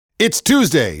It's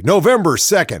Tuesday, November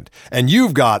 2nd, and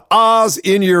you've got Oz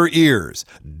in your ears.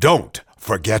 Don't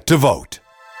forget to vote.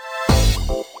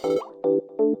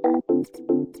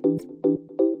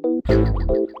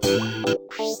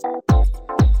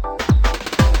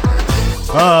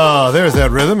 There's that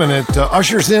rhythm, and it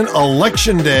ushers in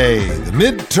Election Day, the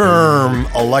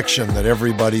midterm election that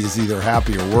everybody is either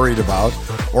happy or worried about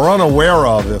or unaware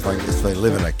of if they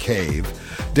live in a cave.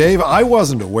 Dave, I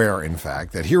wasn't aware, in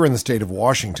fact, that here in the state of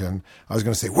Washington, I was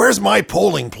going to say, where's my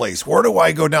polling place? Where do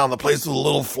I go down? The place with a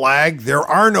little flag? There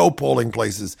are no polling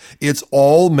places. It's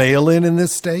all mail-in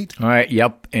this state? All right,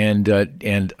 yep, and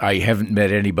I haven't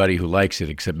met anybody who likes it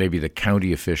except maybe the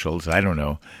county officials. I don't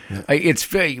know. Yeah. I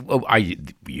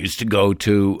used to go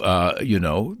to,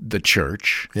 the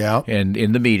church, and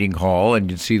in the meeting hall, and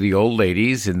you'd see the old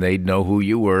ladies, and they'd know who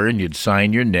you were, and you'd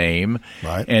sign your name,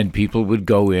 right, and people would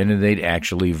go in, and they'd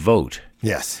actually vote.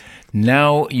 Yes.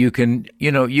 Now you can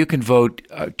vote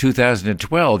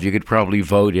 2012. You could probably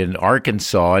vote in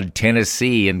Arkansas and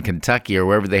Tennessee and Kentucky or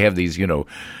wherever they have these,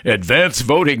 advanced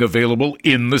voting available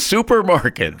in the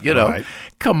supermarket. Right.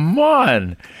 Come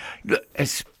on.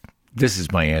 This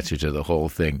is my answer to the whole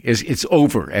thing. It's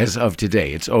over as of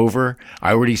today. It's over.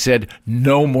 I already said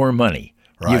no more money.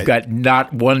 Right. You've got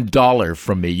not $1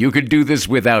 from me. You could do this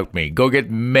without me. Go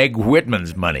get Meg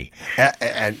Whitman's money.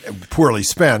 And poorly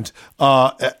spent.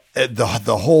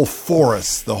 The whole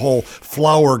forest, the whole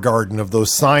flower garden of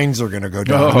those signs are going to go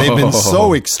down. And they've been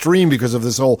so extreme because of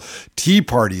this whole Tea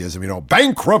Partyism,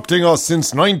 bankrupting us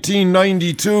since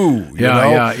 1992.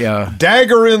 Yeah.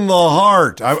 Dagger in the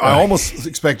heart. I almost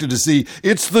expected to see,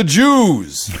 it's the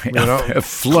Jews. A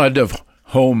flood of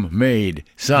homemade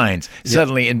signs.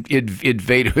 Suddenly,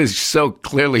 it was so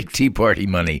clearly Tea Party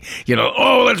money.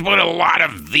 Let's put a lot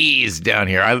of these down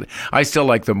here. I still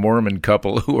like the Mormon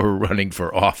couple who are running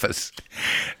for office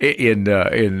in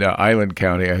Island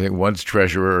County. I think one's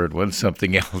treasurer and one's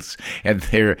something else. And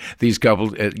they're these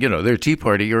couples, they're Tea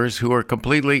Partiers who are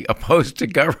completely opposed to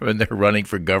government. They're running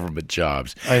for government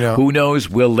jobs. I know. Who knows?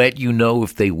 We'll let you know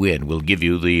if they win. We'll give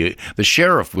you the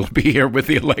sheriff will be here with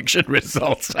the election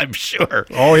results, I'm sure.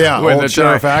 Oh, yeah. Old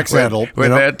Sheriff Axandel. When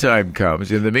that time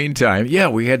comes. In the meantime,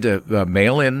 we had to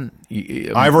mail in.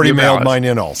 I've already mailed mine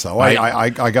in also. I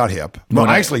got hip. No,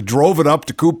 I actually drove it up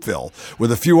to Coopville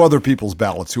with a few other people's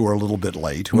ballots who were a little bit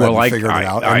late, who hadn't figured it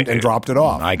out, and dropped it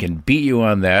off. I can beat you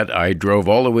on that. I drove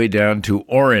all the way down to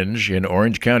Orange in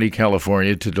Orange County,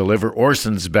 California, to deliver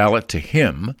Orson's ballot to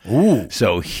him. Ooh.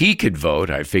 So he could vote.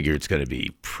 I figure it's going to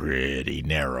be pretty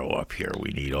narrow up here.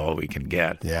 We need all we can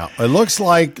get. Yeah. It looks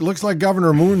like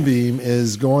Governor Moonbeam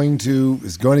is going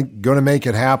to make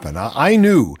it happen. I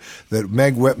knew that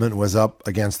Meg Whitman was up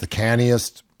against the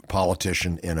canniest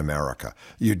politician in America.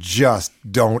 You just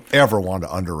don't ever want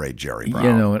to underrate Jerry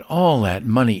Brown. And all that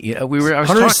money. I was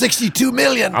 $162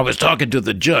 million. I was talking to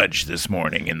the judge this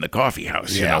morning in the coffee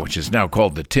house, which is now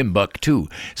called the Timbuktu.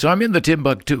 So I'm in the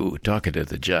Timbuktu talking to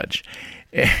the judge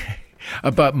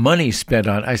about money spent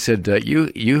on. I said,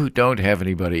 you don't have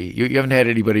anybody. You haven't had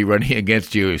anybody running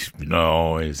against you.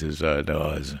 No,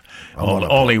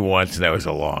 only once. That was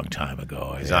a long time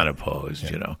ago. He's unopposed,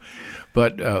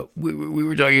 But we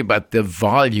were talking about the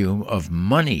volume of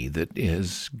money that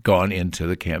has gone into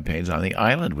the campaigns on the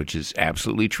island, which is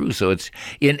absolutely true. So it's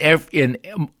if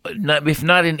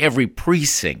not in every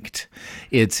precinct,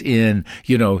 it's in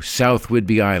South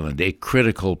Whidbey Island, a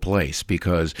critical place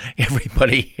because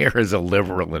everybody here is a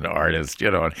liberal and artist,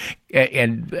 and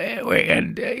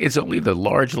it's only the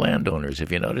large landowners.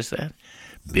 Have you noticed that?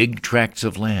 Big tracts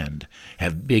of land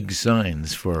have big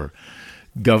signs for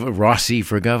Rossi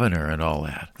for governor and all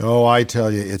that. Oh, I tell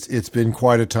you, it's been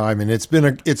quite a time, and it's been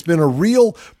a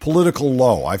real political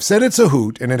low. I've said it's a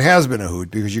hoot, and it has been a hoot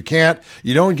because you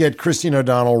don't get Christine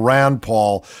O'Donnell, Rand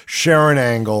Paul, Sharon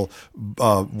Angle,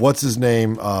 what's his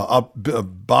name,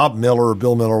 Bob Miller or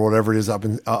Bill Miller, or whatever it is, up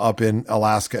in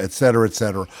Alaska, et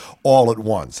cetera, all at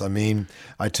once. I mean,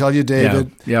 I tell you,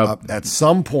 David, at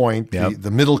some point,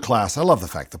 the middle class. I love the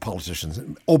fact the politicians.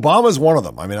 Obama's one of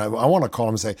them. I mean, I want to call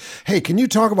him and say, hey, can you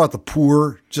talk about the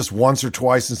poor just once or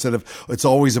twice instead of it's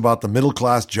always about the middle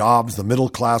class jobs, the middle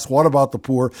class? What about the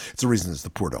poor? It's the reason is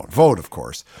the poor don't vote, of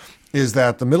course, is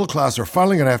that the middle class are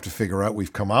finally going to have to figure out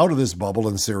we've come out of this bubble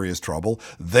in serious trouble.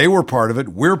 They were part of it.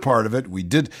 We're part of it. We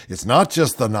did. It's not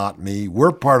just the not me.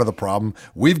 We're part of the problem.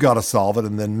 We've got to solve it.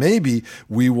 And then maybe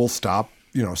we will stop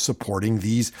supporting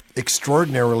these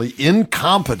extraordinarily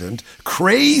incompetent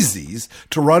crazies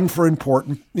to run for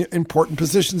important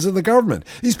positions in the government.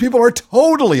 These people are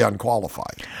totally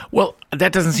unqualified. Well,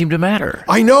 that doesn't seem to matter.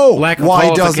 I know. Lack of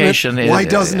qualification. Why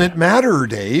doesn't it matter,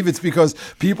 Dave? It's because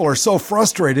people are so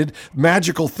frustrated,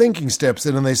 magical thinking steps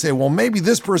in and they say, well, maybe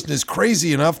this person is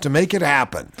crazy enough to make it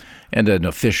happen. And an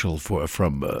official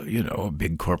from a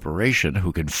big corporation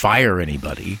who can fire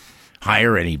anybody,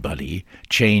 hire anybody,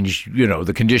 change,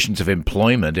 the conditions of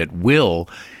employment at will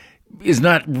is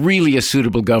not really a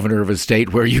suitable governor of a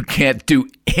state where you can't do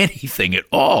anything at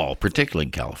all, particularly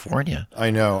in California. I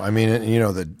know. I mean,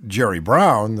 that Jerry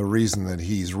Brown, the reason that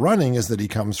he's running is that he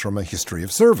comes from a history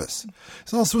of service.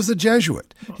 He also was a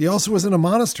Jesuit. He also was in a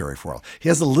monastery for a while. He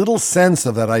has a little sense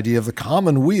of that idea of the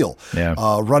common weal,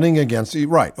 running against,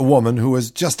 a woman who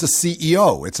is just a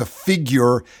CEO. It's a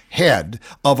figurehead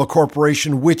of a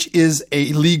corporation, which is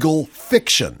a legal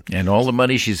fiction. And all the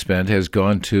money she spent has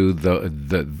gone to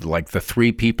the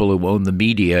three people who own the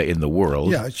media in the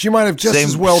world. Yeah, she might have just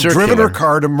as well driven her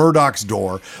car to Murdoch's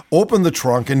door, opened the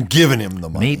trunk, and given him the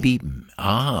money. Maybe,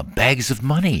 bags of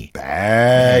money.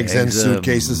 Bags and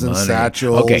suitcases and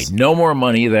satchels. Okay, no more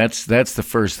money. That's the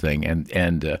first thing.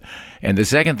 And the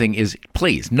second thing is,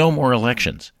 please, no more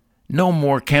elections. No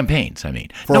more campaigns,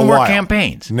 no more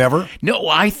campaigns. Never? No,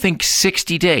 I think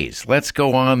 60 days. Let's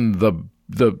go on the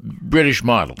British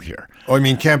model here. Oh, you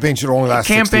mean campaigns should only last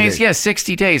 60 days? Yes,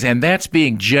 60 days. And that's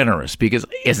being generous because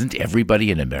isn't everybody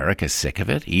in America sick of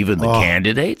it? Even the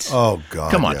candidates? Oh,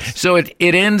 God. Come on. Yes. So it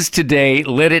ends today.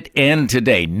 Let it end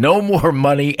today. No more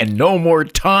money and no more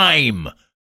time.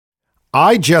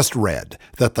 I just read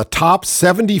that the top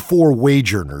 74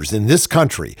 wage earners in this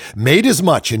country made as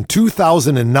much in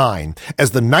 2009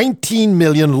 as the 19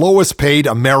 million lowest paid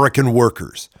American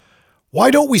workers.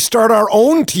 Why don't we start our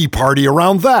own Tea Party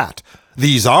around that?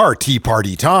 These are Tea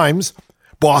Party times.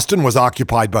 Boston was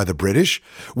occupied by the British.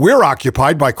 We're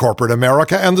occupied by corporate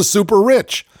America and the super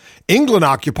rich. England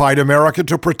occupied America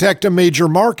to protect a major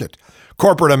market.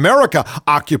 Corporate America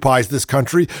occupies this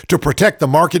country to protect the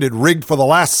market it rigged for the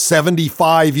last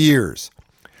 75 years.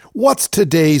 What's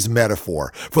today's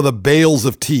metaphor for the bales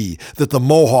of tea that the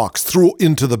Mohawks threw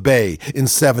into the bay in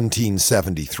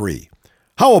 1773?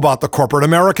 How about the corporate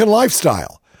American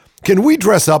lifestyle? Can we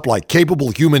dress up like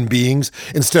capable human beings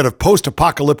instead of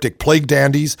post-apocalyptic plague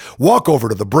dandies, walk over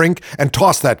to the brink, and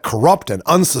toss that corrupt and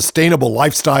unsustainable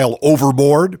lifestyle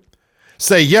overboard?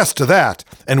 Say yes to that,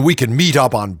 and we can meet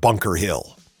up on Bunker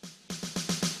Hill.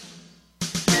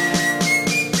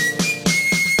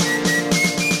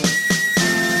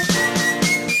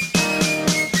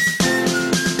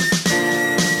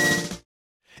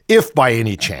 If by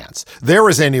any chance there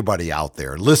is anybody out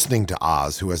there listening to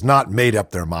Oz who has not made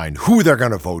up their mind who they're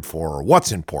going to vote for or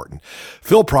what's important,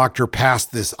 Phil Proctor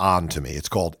passed this on to me. It's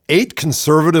called 8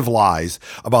 Conservative Lies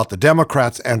About the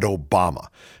Democrats and Obama.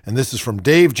 And this is from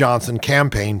Dave Johnson,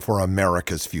 Campaign for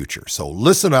America's Future. So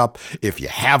listen up if you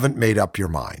haven't made up your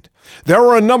mind. There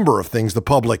are a number of things the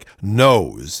public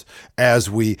knows as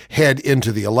we head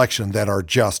into the election that are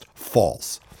just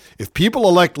false. If people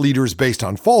elect leaders based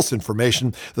on false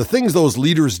information, the things those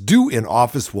leaders do in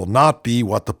office will not be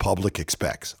what the public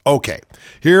expects. Okay,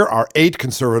 here are 8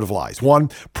 conservative lies.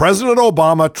 1, President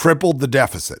Obama tripled the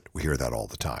deficit. We hear that all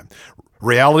the time.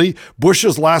 Reality,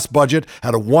 Bush's last budget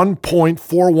had a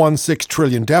 $1.416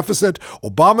 trillion deficit.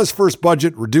 Obama's first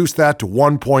budget reduced that to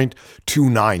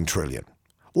 $1.29 trillion.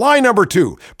 Lie number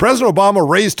 2, President Obama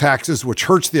raised taxes, which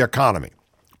hurts the economy.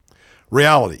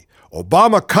 Reality,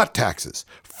 Obama cut taxes.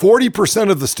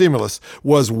 40% of the stimulus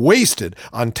was wasted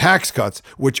on tax cuts,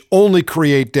 which only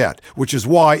create debt, which is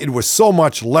why it was so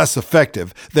much less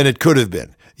effective than it could have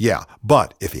been. Yeah,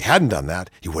 but if he hadn't done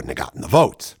that, he wouldn't have gotten the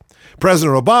votes.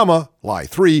 President Obama, lie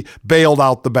 3, bailed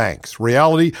out the banks.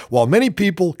 Reality, while many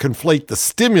people conflate the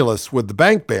stimulus with the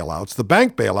bank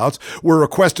bailouts were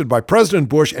requested by President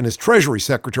Bush and his Treasury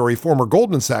Secretary, former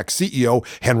Goldman Sachs CEO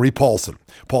Henry Paulson.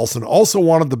 Paulson also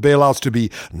wanted the bailouts to be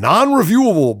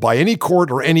non-reviewable by any court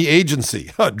or any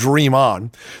agency. Dream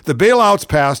on. The bailouts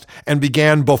passed and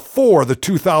began before the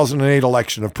 2008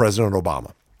 election of President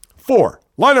Obama. 4,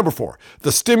 lie number 4,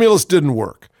 the stimulus didn't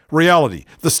work. Reality,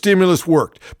 the stimulus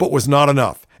worked, but was not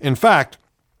enough. In fact,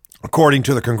 according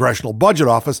to the Congressional Budget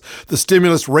Office, the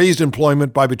stimulus raised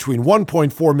employment by between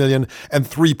 1.4 million and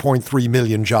 3.3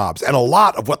 million jobs. And a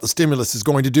lot of what the stimulus is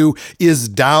going to do is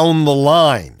down the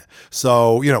line.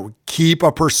 So, keep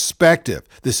a perspective.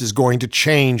 This is going to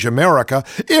change America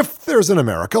if there's an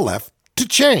America left to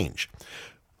change.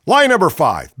 Lie number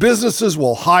 5, businesses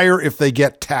will hire if they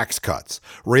get tax cuts.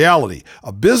 Reality,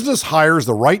 a business hires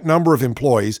the right number of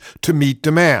employees to meet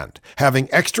demand. Having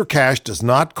extra cash does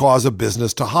not cause a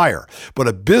business to hire, but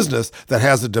a business that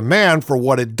has a demand for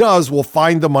what it does will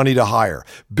find the money to hire.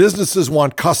 Businesses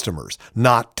want customers,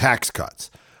 not tax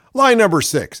cuts. Lie number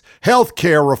 6,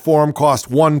 healthcare reform cost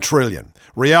 $1 trillion.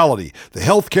 Reality, the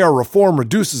healthcare reform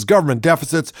reduces government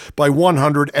deficits by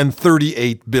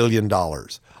 $138 billion.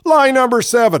 Lie number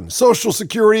 7, Social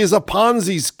Security is a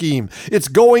Ponzi scheme. It's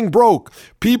going broke.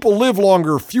 People live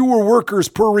longer, fewer workers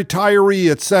per retiree,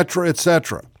 etc.,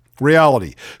 etc.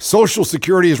 Reality, Social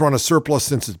Security has run a surplus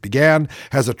since it began,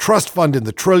 has a trust fund in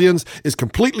the trillions, is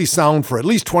completely sound for at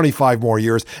least 25 more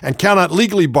years, and cannot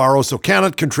legally borrow, so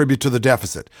cannot contribute to the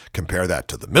deficit. Compare that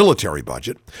to the military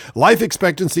budget. Life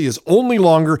expectancy is only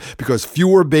longer because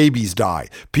fewer babies die.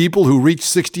 People who reach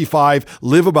 65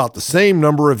 live about the same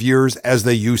number of years as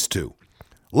they used to.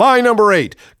 Lie number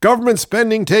 8, government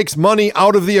spending takes money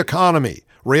out of the economy.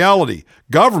 Reality,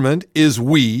 government is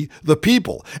we, the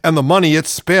people, and the money it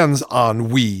spends on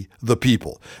we, the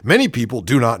people. Many people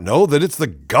do not know that it's the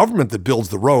government that builds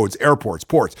the roads, airports,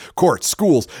 ports, courts,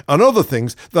 schools, and other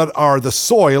things that are the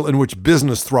soil in which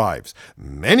business thrives.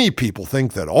 Many people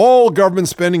think that all government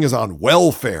spending is on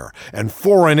welfare and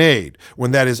foreign aid,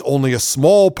 when that is only a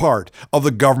small part of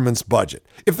the government's budget.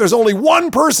 If there's only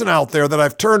one person out there that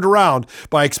I've turned around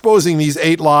by exposing these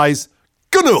 8 lies,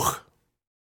 Gnuch!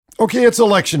 Okay, it's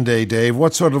election day, Dave.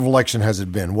 What sort of election has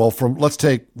it been? Well, let's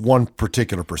take one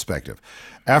particular perspective.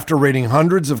 After rating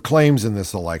hundreds of claims in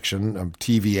this election,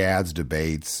 TV ads,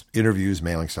 debates, interviews,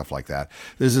 mailing, stuff like that,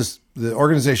 there's the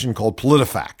organization called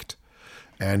PolitiFact,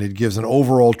 and it gives an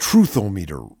overall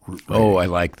truthometer rating. Oh, I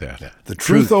like that. Yeah. The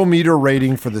truthometer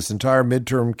rating for this entire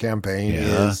midterm campaign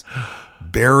is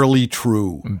barely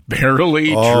true. Barely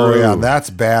true. Oh, yeah,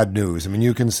 that's bad news. I mean,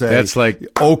 you can say... That's like...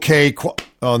 Okay,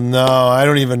 oh, no, I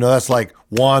don't even know. That's like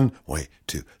 1,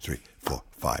 2, 3, 4,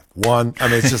 5, 1. I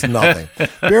mean, it's just nothing.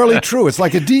 Barely true. It's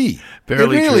like a D.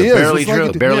 Barely it really true. is. Barely it's true.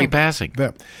 Like barely passing.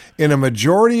 In a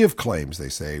majority of claims, they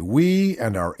say, we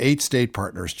and our 8 state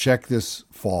partners checked this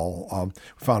fall,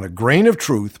 found a grain of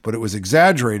truth, but it was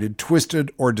exaggerated,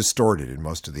 twisted, or distorted in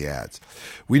most of the ads.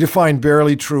 We define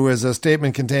barely true as a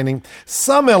statement containing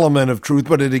some element of truth,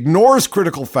 but it ignores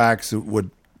critical facts that would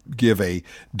give a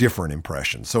different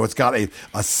impression. So it's got a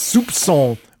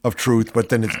soupçon of truth, but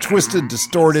then it's twisted,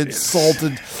 distorted,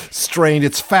 salted, strained.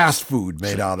 It's fast food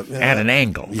made out of... At an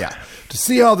angle. Yeah. To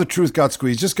see how the truth got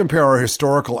squeezed, just compare our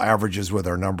historical averages with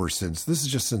our numbers since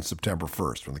September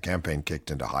 1st, when the campaign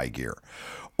kicked into high gear.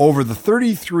 Over the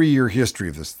 33-year history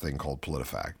of this thing called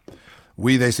PolitiFact,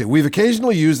 they say we've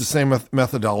occasionally used the same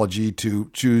methodology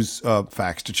to choose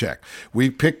facts to check.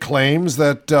 We pick claims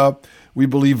that we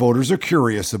believe voters are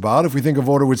curious about. If we think a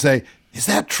voter would say, is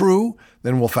that true?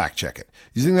 Then we'll fact check it.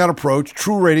 Using that approach,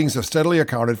 true ratings have steadily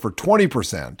accounted for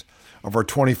 20% of our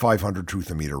 2,500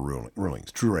 truthometer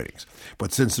rulings, true ratings.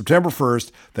 But since September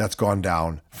 1st, that's gone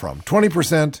down from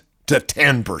 20% to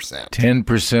 10%.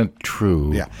 10%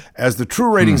 true. Yeah. As the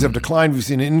true ratings have declined, we've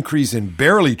seen an increase in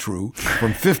barely true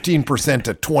from 15%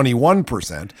 to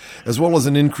 21%, as well as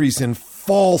an increase in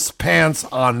false pants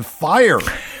on fire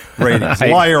ratings.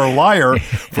 Liar, liar,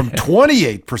 from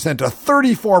 28% to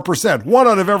 34%. 1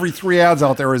 out of every 3 ads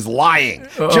out there is lying.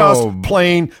 Just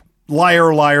plain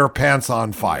liar, liar, pants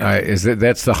on fire.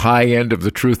 That's the high end of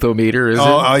the truthometer, is it?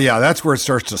 Oh, yeah. That's where it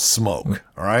starts to smoke.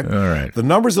 All right? All right. The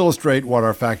numbers illustrate what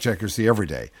our fact checkers see every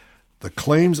day. The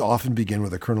claims often begin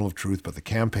with a kernel of truth, but the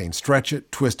campaigns stretch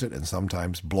it, twist it, and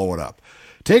sometimes blow it up.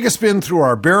 Take a spin through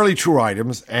our barely true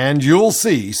items, and you'll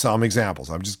see some examples.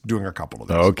 I'm just doing a couple of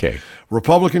these. Okay.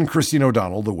 Republican Christine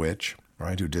O'Donnell, the witch,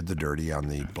 right, who did the dirty on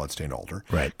the bloodstained altar,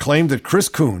 right, claimed that Chris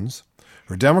Coons,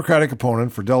 her Democratic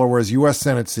opponent for Delaware's U.S.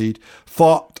 Senate seat,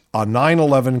 thought a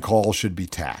 9/11 call should be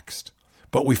taxed.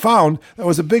 But we found that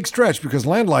was a big stretch because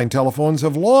landline telephones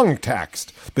have long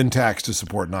been taxed to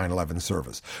support 9/11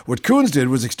 service. What Coons did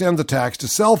was extend the tax to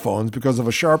cell phones because of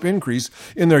a sharp increase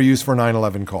in their use for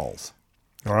 9/11 calls.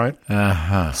 All right?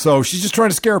 Uh-huh. So she's just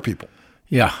trying to scare people.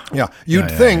 Yeah. Yeah.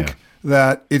 You'd think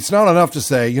that it's not enough to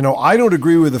say, I don't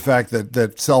agree with the fact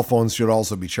that cell phones should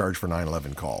also be charged for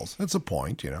 9/11 calls. That's a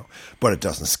point, but it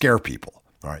doesn't scare people.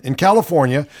 All right. In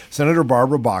California, Senator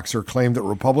Barbara Boxer claimed that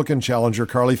Republican challenger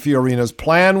Carly Fiorina's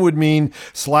plan would mean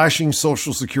slashing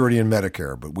Social Security and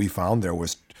Medicare, but we found there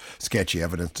was sketchy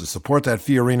evidence to support that.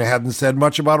 Fiorina hadn't said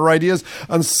much about her ideas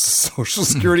on Social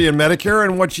Security and Medicare,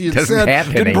 and what she had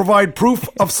said didn't provide proof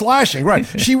of slashing. Right.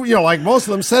 She, like most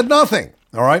of them, said nothing.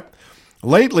 All right.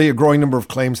 Lately, a growing number of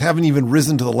claims haven't even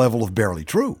risen to the level of barely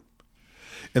true.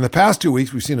 In the past 2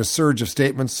 weeks, we've seen a surge of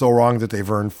statements so wrong that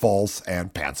they've earned false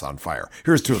and pants on fire.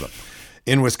 Here's two of them.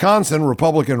 In Wisconsin,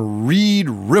 Republican Reed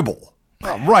Ribble,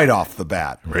 right off the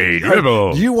bat. Reed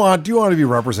Ribble. Do you want to be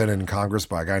represented in Congress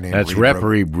by a guy named That's Reed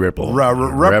Reed Ribble. Rep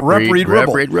Reed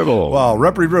Ribble. Reed Ribble. Well,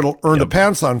 Rep Reed Ribble earned a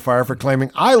pants on fire for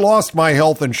claiming, I lost my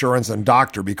health insurance and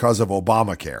doctor because of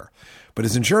Obamacare. But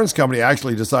his insurance company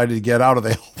actually decided to get out of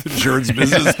the health insurance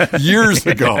business years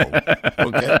ago.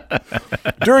 Okay.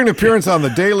 During an appearance on The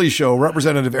Daily Show,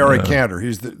 Representative Eric Cantor,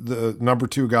 he's the number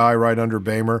 2 guy right under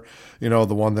Boehmer,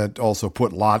 the one that also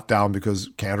put Lott down because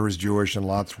Cantor is Jewish and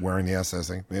Lott's wearing the SS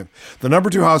thing. Yeah. The number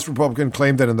 2 House Republican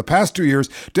claimed that in the past 2 years,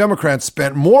 Democrats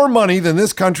spent more money than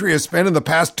this country has spent in the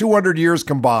past 200 years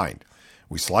combined.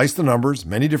 We sliced the numbers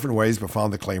many different ways, but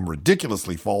found the claim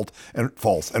ridiculously false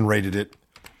and rated it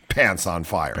pants on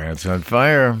fire. Pants on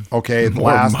fire. Okay,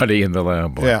 More money in the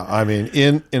lamp. Yeah, I mean,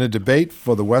 in a debate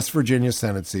for the West Virginia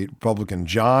Senate seat, Republican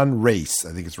John Race,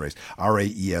 I think it's Race,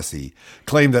 R-A-E-S-E,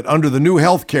 claimed that under the new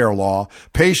health care law,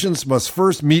 patients must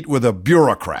first meet with a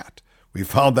bureaucrat. We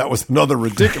found that was another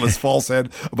ridiculous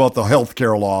falsehood about the health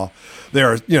care law.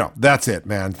 That's it,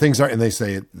 man. And they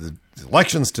say the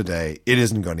elections today, it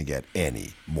isn't going to get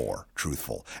any more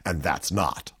truthful. And that's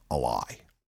not a lie.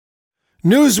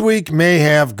 Newsweek may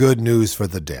have good news for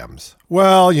the Dems.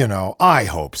 Well, I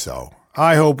hope so.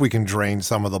 I hope we can drain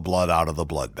some of the blood out of the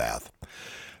bloodbath.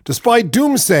 Despite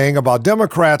doomsaying about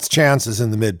Democrats' chances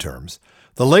in the midterms,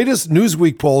 the latest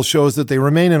Newsweek poll shows that they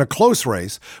remain in a close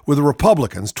race with the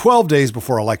Republicans 12 days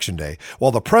before Election Day,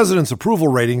 while the president's approval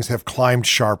ratings have climbed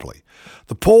sharply.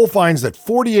 The poll finds that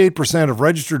 48% of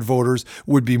registered voters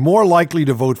would be more likely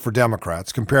to vote for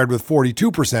Democrats, compared with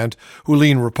 42% who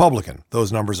lean Republican.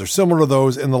 Those numbers are similar to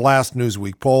those in the last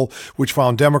Newsweek poll, which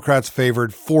found Democrats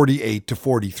favored 48 to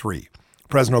 43.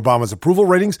 President Obama's approval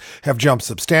ratings have jumped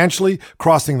substantially,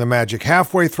 crossing the magic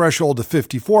halfway threshold to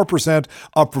 54%,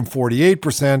 up from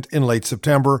 48% in late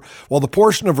September, while the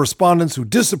portion of respondents who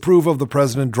disapprove of the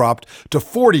president dropped to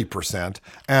 40%,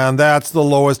 and that's the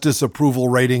lowest disapproval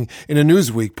rating in a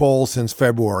Newsweek poll since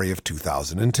February of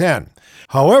 2010.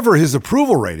 However, his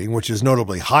approval rating, which is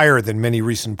notably higher than many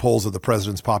recent polls of the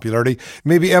president's popularity,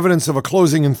 may be evidence of a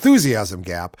closing enthusiasm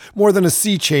gap more than a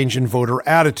sea change in voter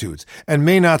attitudes, and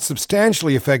may not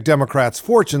substantially affect Democrats'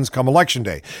 fortunes come Election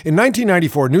Day. In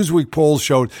 1994, Newsweek polls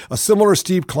showed a similar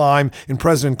steep climb in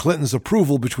President Clinton's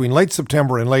approval between late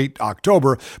September and late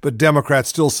October, but Democrats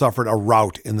still suffered a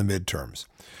rout in the midterms.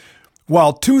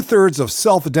 While 2/3 of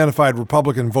self-identified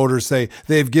Republican voters say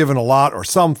they've given a lot or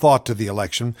some thought to the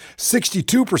election,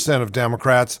 62% of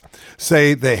Democrats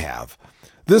say they have.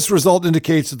 This result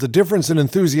indicates that the difference in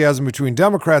enthusiasm between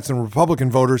Democrats and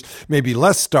Republican voters may be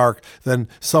less stark than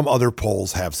some other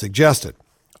polls have suggested.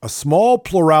 A small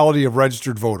plurality of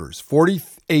registered voters,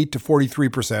 48 to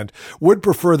 43%, would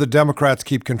prefer the Democrats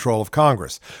keep control of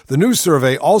Congress. The new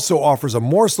survey also offers a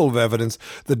morsel of evidence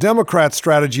the Democrats'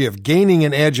 strategy of gaining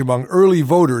an edge among early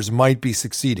voters might be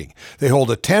succeeding. They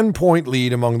hold a 10-point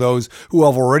lead among those who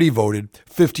have already voted,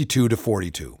 52 to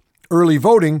 42. Early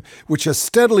voting, which has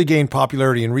steadily gained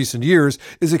popularity in recent years,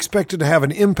 is expected to have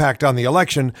an impact on the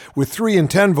election, with 3 in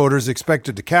 10 voters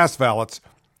expected to cast ballots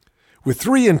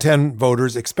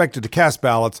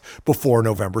before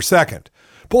November 2nd.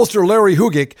 Pollster Larry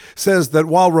Hugik says that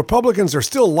while Republicans are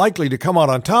still likely to come out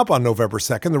on top on November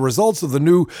 2nd, the results of the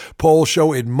new poll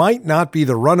show it might not be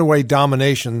the runaway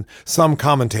domination some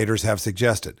commentators have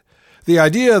suggested. The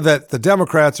idea that the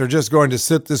Democrats are just going to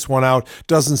sit this one out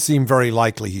doesn't seem very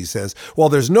likely, he says. While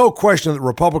there's no question that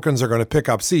Republicans are going to pick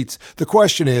up seats, the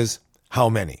question is, how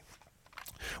many?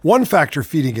 One factor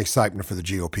feeding excitement for the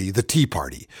GOP, the Tea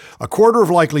Party. A quarter of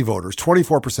likely voters,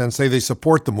 24%, say they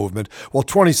support the movement, while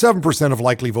 27% of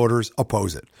likely voters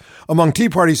oppose it. Among Tea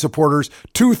Party supporters,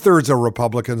 2/3 are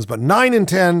Republicans, but 9 in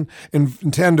 10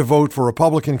 intend to vote for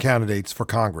Republican candidates for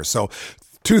Congress. So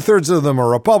 2/3 of them are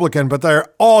Republican, but they're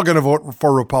all going to vote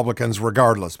for Republicans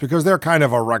regardless, because they're kind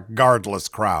of a regardless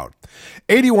crowd.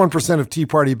 81% of Tea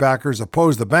Party backers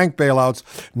oppose the bank bailouts,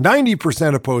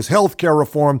 90% oppose health care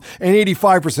reform, and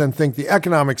 85% think the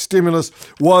economic stimulus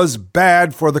was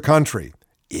bad for the country.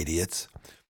 Idiots.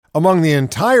 Among the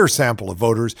entire sample of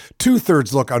voters,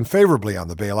 2/3 look unfavorably on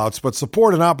the bailouts, but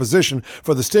support and opposition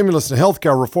for the stimulus and health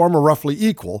care reform are roughly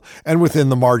equal and within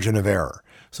the margin of error.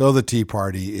 So the Tea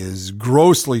Party is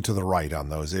grossly to the right on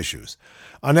those issues.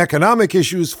 On economic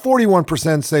issues,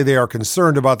 41% say they are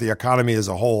concerned about the economy as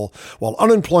a whole, while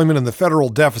unemployment and the federal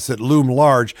deficit loom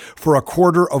large for a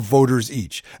quarter of voters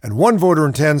each. And 1 voter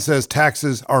in 10 says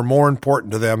taxes are more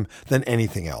important to them than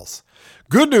anything else.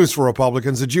 Good news for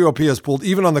Republicans, the GOP has pulled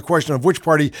even on the question of which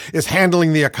party is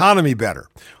handling the economy better.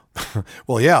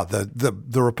 Well, yeah,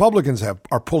 the Republicans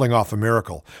are pulling off a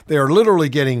miracle. They are literally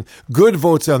getting good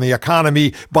votes on the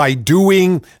economy by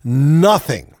doing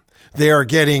nothing. They are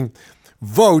getting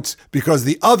votes because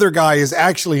the other guy is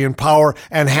actually in power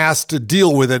and has to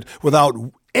deal with it without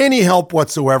any help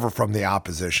whatsoever from the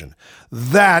opposition.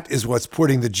 That is what's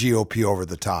putting the GOP over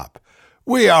the top.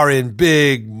 We are in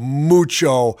big,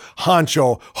 mucho,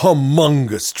 honcho,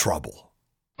 humongous trouble.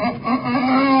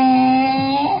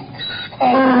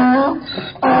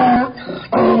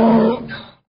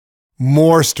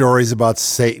 More stories about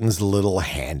Satan's little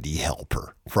handy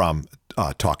helper from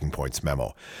Talking Points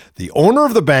memo. The owner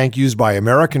of the bank used by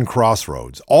American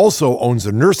Crossroads also owns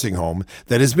a nursing home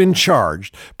that has been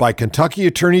charged by Kentucky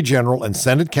Attorney General and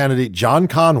Senate candidate John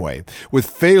Conway with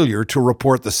failure to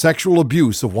report the sexual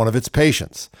abuse of one of its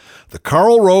patients. The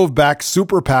Karl Rove-backed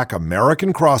super PAC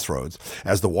American Crossroads,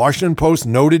 as the Washington Post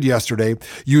noted yesterday,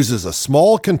 uses a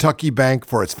small Kentucky bank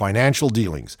for its financial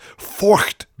dealings.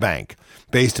 Forcht Bank,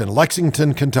 based in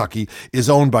Lexington, Kentucky, is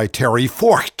owned by Terry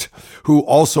Forcht, who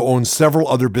also owns several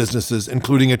other businesses,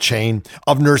 including a chain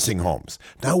of nursing homes.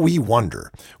 Now we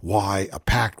wonder why a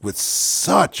PAC with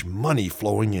such money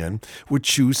flowing in would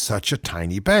choose such a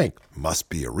tiny bank. Must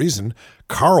be a reason.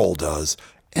 Carl does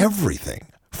everything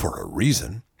for a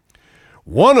reason.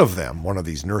 One of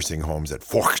these nursing homes that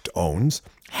Forcht owns,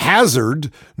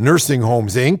 Hazard Nursing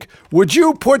Homes, Inc. Would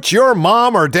you put your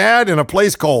mom or dad in a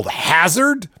place called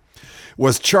Hazard?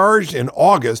 Was charged in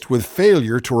August with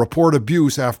failure to report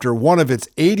abuse after one of its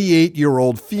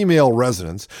 88-year-old female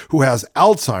residents who has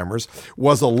Alzheimer's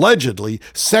was allegedly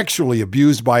sexually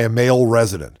abused by a male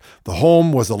resident. The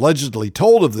home was allegedly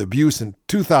told of the abuse in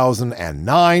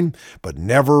 2009, but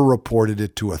never reported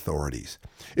it to authorities.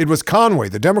 It was Conway,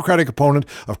 the Democratic opponent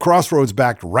of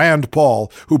Crossroads-backed Rand Paul,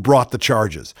 who brought the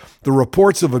charges. The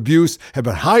reports of abuse have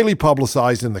been highly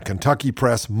publicized in the Kentucky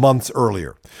press months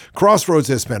earlier. Crossroads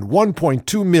has spent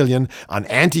 $1.2 million on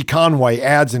anti-Conway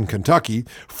ads in Kentucky.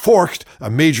 Forcht, a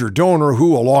major donor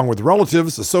who, along with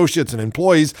relatives, associates, and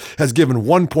employees, has given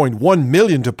 $1.1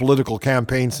 million to political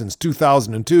campaigns since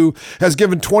 2002, has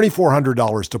given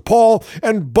 $2,400 to Paul,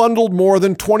 and bundled more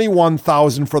than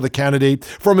 $21,000 for the candidate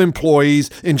from employees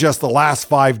in just the last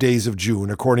 5 days of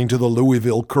June, according to the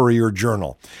Louisville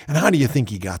Courier-Journal. And how do you think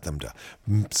he got them to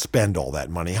spend all that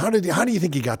money? How do you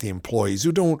think he got the employees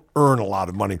who don't earn a lot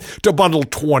of money to bundle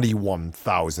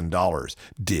 $21,000?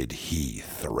 Did he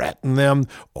threaten them?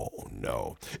 Oh,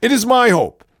 no. It is my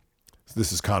hope,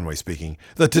 this is Conway speaking,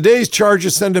 that today's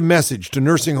charges send a message to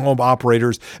nursing home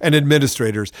operators and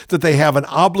administrators that they have an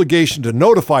obligation to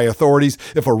notify authorities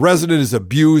if a resident is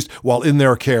abused while in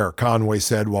their care, Conway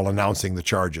said while announcing the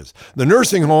charges. The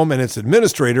nursing home and its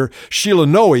administrator, Sheila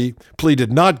Noe,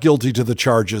 pleaded not guilty to the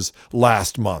charges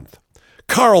last month.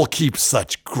 Carl keeps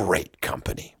such great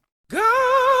company. Gonna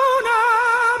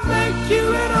make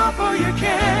you an offer you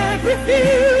can't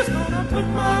refuse. Gonna put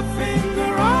my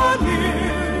finger on you.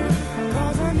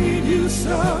 I need you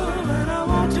so, and I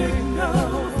won't take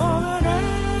no for an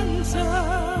answer.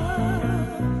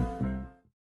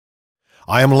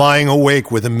 I am lying awake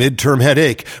with a midterm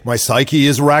headache. My psyche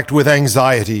is racked with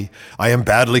anxiety. I am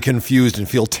badly confused and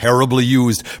feel terribly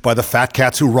used by the fat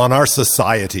cats who run our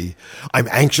society. I'm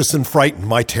anxious and frightened.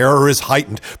 My terror is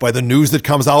heightened by the news that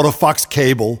comes out of Fox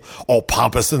Cable. All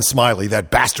pompous and smiley,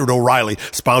 that bastard O'Reilly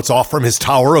spouts off from his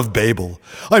Tower of Babel.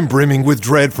 I'm brimming with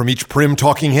dread from each prim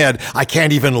talking head. I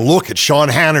can't even look at Sean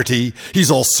Hannity.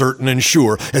 He's all certain and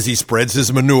sure as he spreads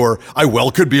his manure. I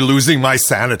well could be losing my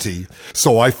sanity.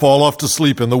 So I fall off to sleep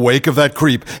in the wake of that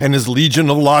creep and his legion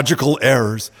of logical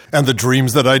errors. And the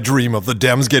dreams that I dream of the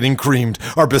Dems getting creamed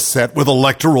are beset with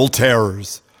electoral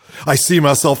terrors. I see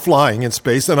myself flying in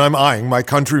space and I'm eyeing my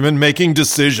countrymen making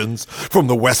decisions. From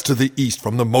the west to the east,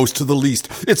 from the most to the least,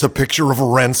 it's a picture of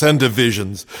rents and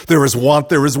divisions. There is want,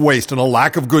 there is waste, and a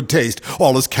lack of good taste.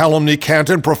 All is calumny, cant,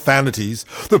 and profanities.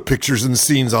 The pictures and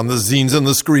scenes on the zines and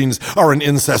the screens are an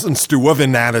incessant stew of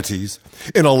inanities.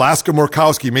 In Alaska,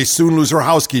 Murkowski may soon lose her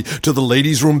house key to the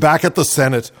ladies' room back at the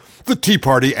Senate. The Tea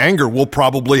Party anger will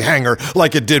probably hang her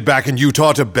like it did back in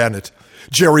Utah to Bennett.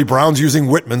 Jerry Brown's using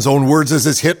Whitman's own words as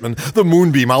his hitman. The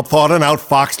moonbeam outthought and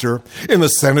outfoxed her. In the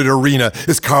Senate arena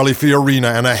is Carly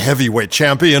Fiorina and a heavyweight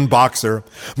champion boxer.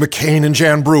 McCain and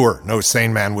Jan Brewer, no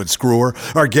sane man would screw her,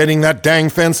 are getting that dang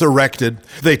fence erected.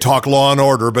 They talk law and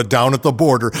order, but down at the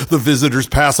border, the visitors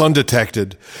pass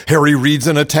undetected. Harry Reid's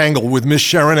in a tangle with Miss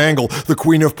Sharon Angle, the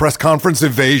queen of press conference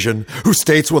evasion, who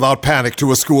states without panic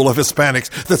to a school of Hispanics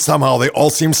that somehow they all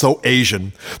seem so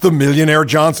Asian. The millionaire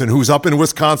Johnson, who's up in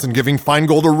Wisconsin giving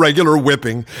Feingold a regular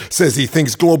whipping, says he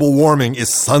thinks global warming is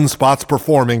sunspots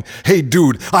performing. Hey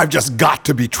dude, I've just got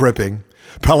to be tripping.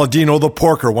 Palladino the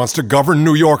porker wants to govern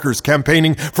New Yorkers,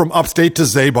 campaigning from upstate to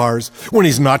Zabar's. When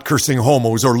he's not cursing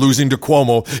homos or losing to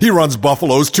Cuomo, he runs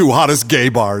Buffalo's two hottest gay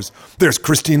bars. There's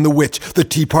Christine the witch, the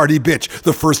Tea Party bitch,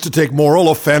 the first to take moral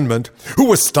offendment, who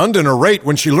was stunned and irate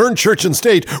when she learned church and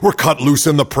state were cut loose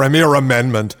in the Premier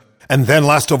Amendment. And then,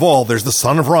 last of all, there's the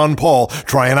son of Ron Paul,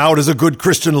 trying out as a good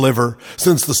Christian liver,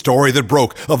 since the story that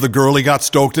broke of the girl he got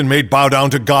stoked and made bow down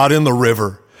to God in the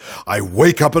river. I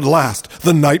wake up at last,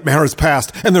 the nightmare is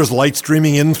past, and there's light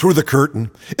streaming in through the curtain.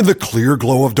 In the clear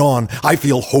glow of dawn, I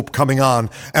feel hope coming on,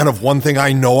 and of one thing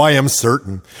I know I am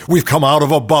certain. We've come out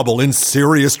of a bubble in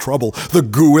serious trouble. The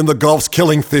goo in the Gulf's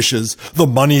killing fishes. The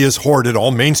money is hoarded,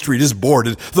 all Main Street is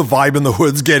boarded. The vibe in the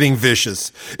hood's getting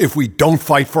vicious. If we don't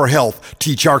fight for health,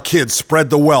 teach our kids, spread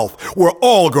the wealth, we're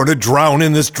all going to drown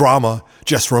in this drama.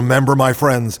 Just remember, my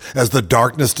friends, as the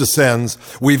darkness descends,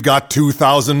 we've got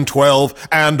 2012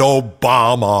 and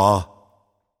Obama.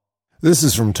 This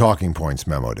is from Talking Points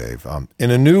memo, Dave. In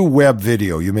a new web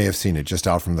video, you may have seen it just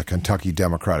out from the Kentucky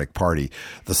Democratic Party,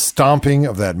 the stomping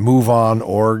of that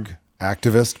MoveOn.org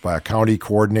activist by a county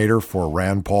coordinator for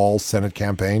Rand Paul's Senate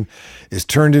campaign is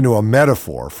turned into a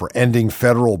metaphor for ending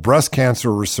federal breast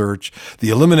cancer research,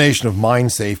 the elimination of mine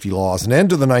safety laws, an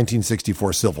end to the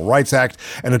 1964 Civil Rights Act,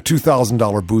 and a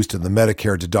 $2,000 boost in the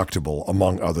Medicare deductible,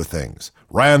 among other things.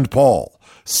 Rand Paul,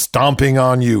 stomping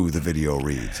on you, the video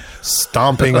reads.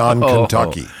 Stomping on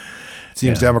Kentucky. It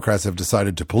seems Democrats have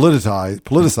decided to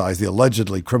politicize the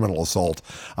allegedly criminal assault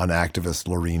on activist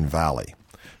Lorene Valley.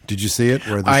 Did you see it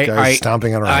where this guy's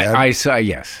stomping on her head? I saw,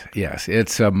 yes.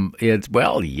 It's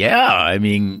well, yeah. I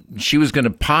mean, she was going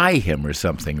to pie him or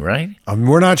something, right?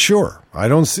 We're not sure. I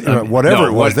don't see whatever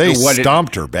it was. They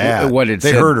stomped her bad.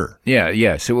 They hurt her.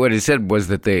 Yeah. So what it said was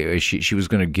that she was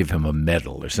going to give him a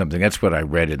medal or something. That's what I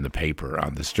read in the paper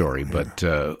on the story. But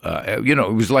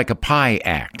it was like a pie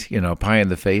act. Pie in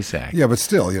the face act. Yeah, but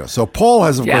still, So Paul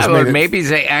has of course made it. Maybe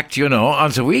they act.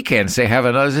 On the weekends they have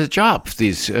another job.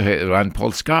 These Ron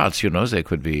Paul Scots. They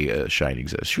could be shining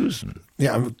their shoes.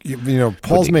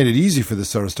 Paul's made it easy for this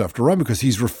sort of stuff to run because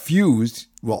he's refused.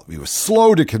 Well, he was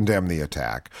slow to condemn the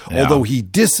attack, although he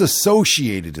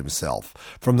disassociated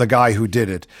himself from the guy who did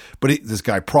it. This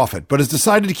guy Prophet, but has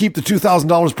decided to keep the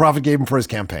 $2,000 Prophet gave him for his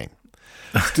campaign.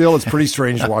 Still, it's pretty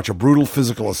strange to watch a brutal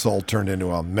physical assault turned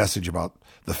into a message about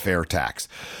the fair tax.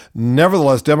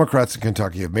 Nevertheless, Democrats in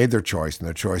Kentucky have made their choice, and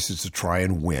their choice is to try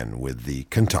and win with the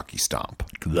Kentucky Stomp.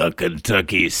 The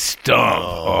Kentucky Stomp.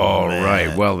 All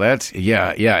right. Well, that's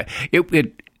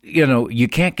you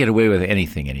can't get away with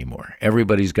anything anymore.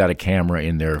 Everybody's got a camera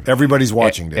in there. Everybody's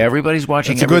watching. Dave. Everybody's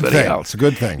watching. It's a good thing. Else. It's a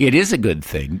good thing. It is a good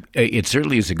thing. It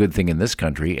certainly is a good thing in this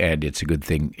country, and it's a good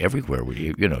thing everywhere.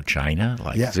 China.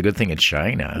 It's a good thing in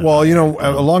China. Well,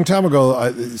 a long time ago,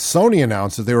 Sony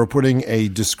announced that they were putting a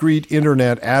discrete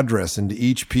internet address into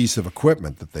each piece of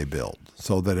equipment that they build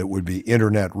so that it would be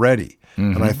internet ready.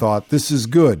 Mm-hmm. And I thought, this is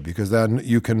good because then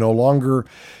you can no longer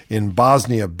in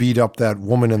Bosnia beat up that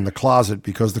woman in the closet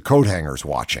because the coat hanger's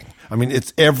watching. I mean,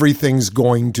 everything's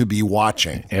going to be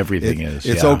watching. Everything is.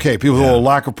 It's okay. People say,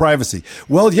 lack of privacy.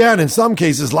 Well, yeah, and in some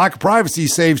cases, lack of privacy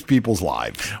saves people's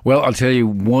lives. Well, I'll tell you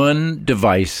one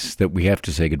device that we have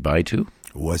to say goodbye to.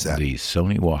 What's that? The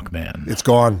Sony Walkman. It's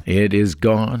gone. It is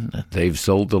gone. They've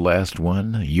sold the last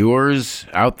one. Yours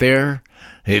out there?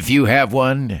 If you have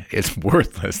one, it's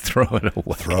worthless. Throw it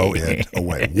away. Throw it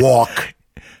away. Walk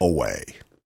away.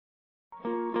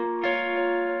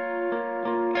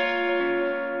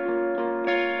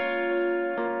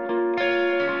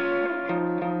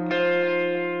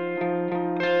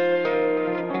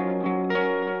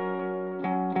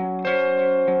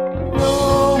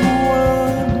 No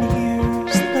one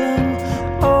hears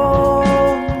them,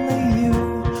 only you.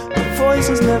 The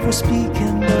voices never speak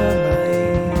in the night.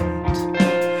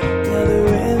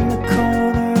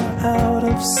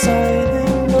 Sight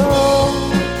and they're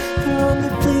only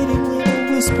fleeting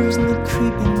little whispers and the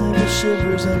creeping little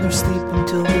shivers, and they're sleeping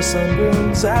till the sun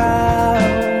burns out.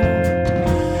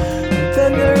 And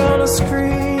then they're gonna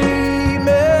scream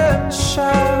and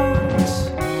shout.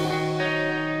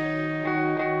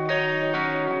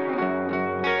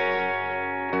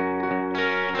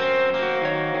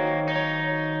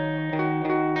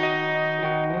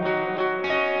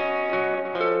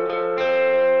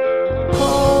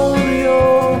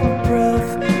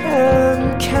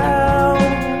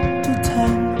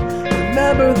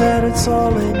 That it's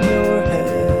all in your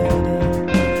head.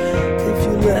 If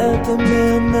you let them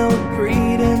in, they'll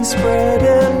breed and spread.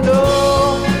 And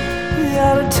you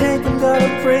gotta take them, gotta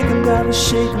break them, gotta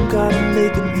shake them, gotta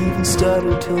make them even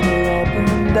stutter till they're all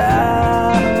burned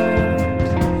out.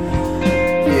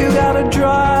 You gotta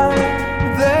drive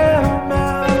them out.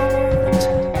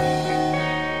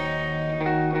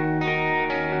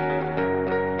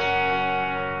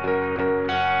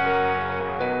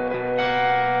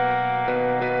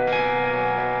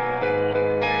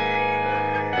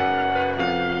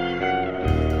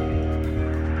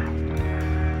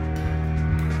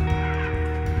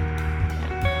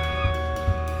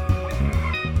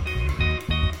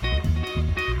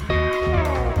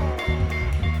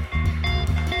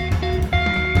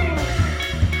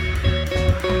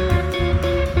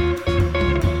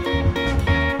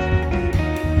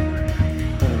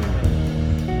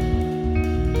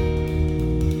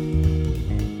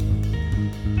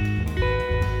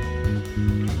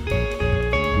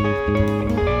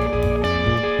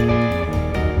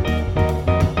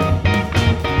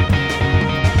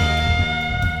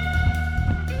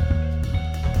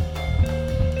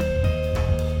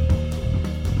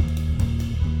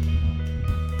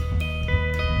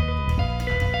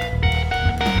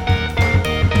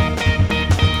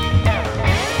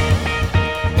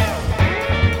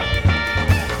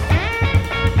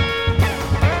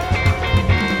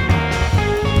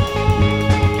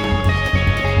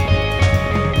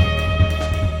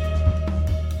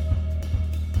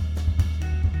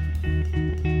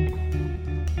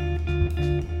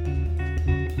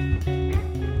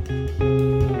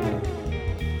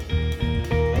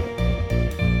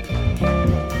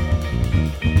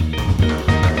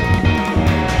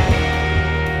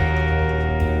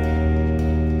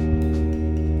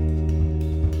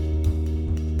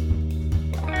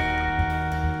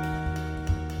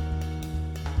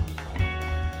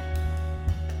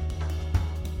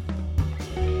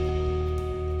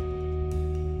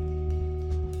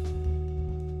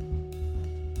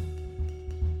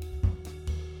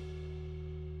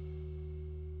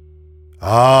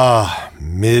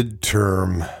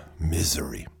 Midterm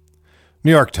misery.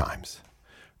 New York Times.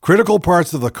 Critical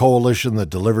parts of the coalition that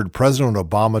delivered President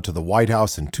Obama to the White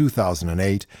House in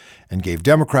 2008 and gave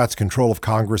Democrats control of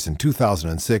Congress in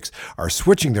 2006 are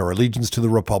switching their allegiance to the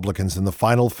Republicans in the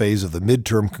final phase of the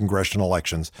midterm congressional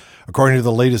elections, according to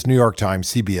the latest New York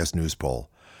Times CBS News poll.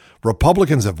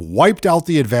 Republicans have wiped out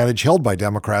the advantage held by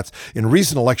Democrats in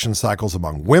recent election cycles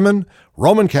among women,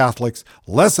 Roman Catholics,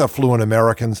 less affluent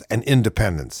Americans, and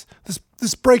independents.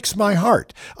 This breaks my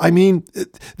heart. I mean,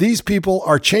 these people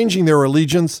are changing their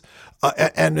allegiance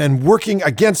and working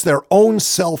against their own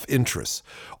self-interests.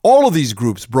 All of these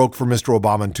groups broke for Mr.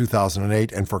 Obama in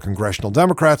 2008 and for congressional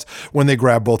Democrats when they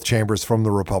grabbed both chambers from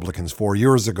the Republicans 4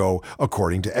 years ago,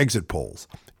 according to exit polls.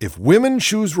 If women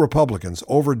choose Republicans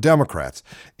over Democrats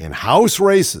in House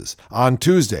races on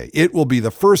Tuesday, it will be the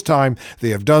first time they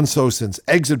have done so since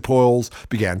exit polls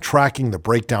began tracking the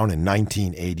breakdown in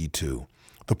 1982.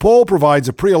 The poll provides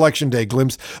a pre-election day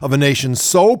glimpse of a nation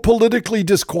so politically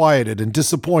disquieted and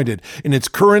disappointed in its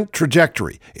current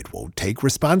trajectory, it won't take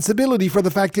responsibility for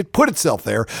the fact it put itself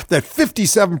there, that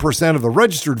 57% of the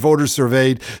registered voters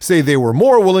surveyed say they were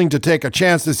more willing to take a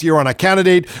chance this year on a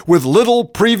candidate with little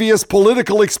previous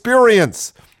political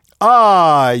experience.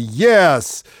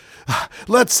 Yes.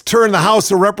 Let's turn the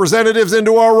House of Representatives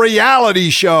into a reality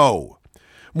show.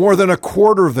 More than a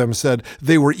quarter of them said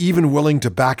they were even willing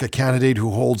to back a candidate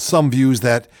who holds some views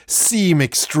that seem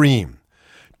extreme.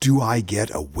 Do I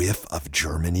get a whiff of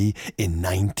Germany in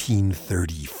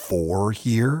 1934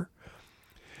 here?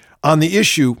 On the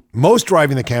issue most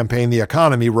driving the campaign, the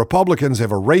economy, Republicans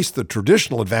have erased the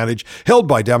traditional advantage held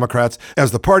by Democrats as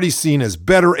the party's seen as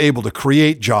better able to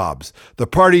create jobs. The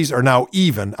parties are now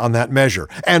even on that measure.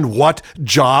 And what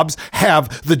jobs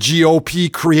have the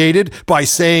GOP created by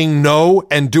saying no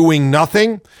and doing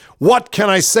nothing? What can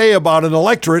I say about an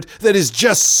electorate that is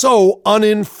just so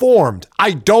uninformed?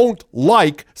 I don't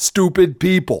like stupid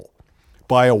people.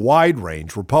 By a wide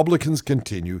range, Republicans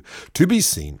continue to be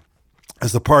seen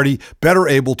as the party better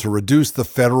able to reduce the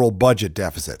federal budget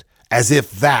deficit, as if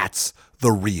that's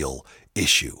the real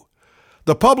issue.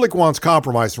 The public wants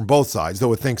compromise from both sides,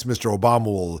 though it thinks Mr.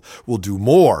 Obama will do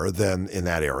more than in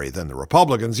that area than the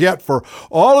Republicans. Yet, for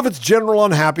all of its general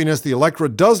unhappiness, the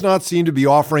electorate does not seem to be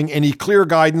offering any clear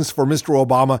guidance for Mr.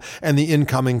 Obama and the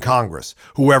incoming Congress,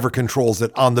 whoever controls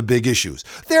it, on the big issues.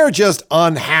 They're just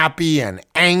unhappy and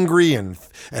angry and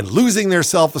losing their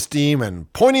self-esteem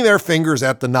and pointing their fingers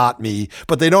at the not me,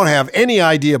 but they don't have any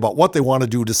idea about what they want to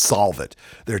do to solve it.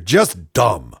 They're just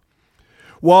dumb.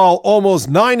 While almost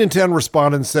 9 in 10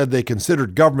 respondents said they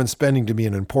considered government spending to be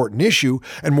an important issue,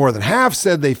 and more than half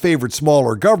said they favored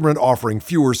smaller government offering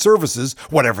fewer services,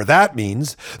 whatever that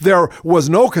means, there was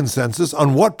no consensus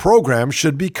on what programs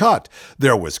should be cut.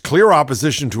 There was clear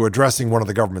opposition to addressing one of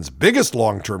the government's biggest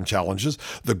long-term challenges,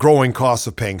 the growing costs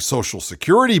of paying Social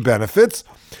Security benefits,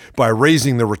 by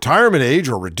raising the retirement age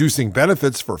or reducing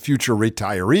benefits for future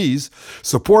retirees.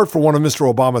 Support for one of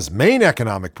Mr. Obama's main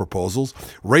economic proposals,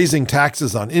 raising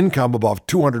taxes on income above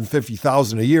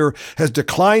 $250,000 a year, has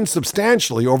declined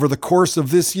substantially over the course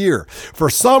of this year. For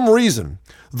some reason,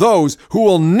 those who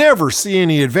will never see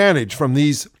any advantage from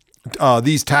these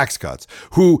tax cuts,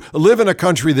 who live in a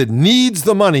country that needs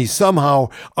the money, somehow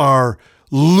are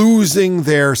losing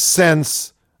their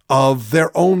sense of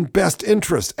their own best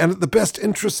interest and the best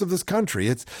interests of this country.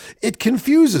 It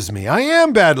confuses me. I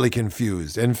am badly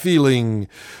confused and feeling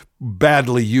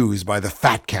badly used by the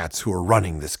fat cats who are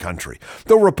running this country.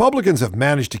 Though Republicans have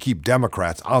managed to keep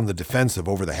Democrats on the defensive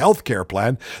over the health care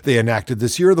plan they enacted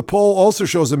this year, the poll also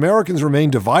shows Americans remain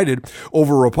divided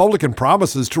over Republican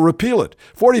promises to repeal it.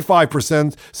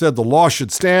 45% said the law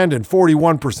should stand and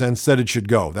 41% said it should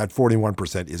go. That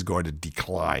 41% is going to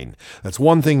decline. That's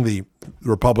one thing the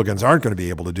Republicans aren't going to be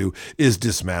able to do, is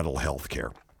dismantle health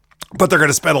care. But they're going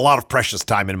to spend a lot of precious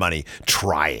time and money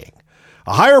trying.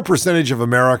 A higher percentage of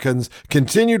Americans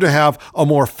continue to have a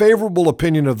more favorable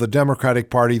opinion of the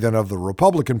Democratic Party than of the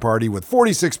Republican Party, with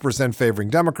 46% favoring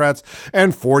Democrats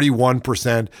and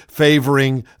 41%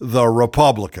 favoring the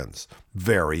Republicans.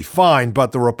 Very fine,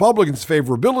 but the Republicans'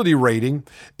 favorability rating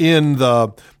in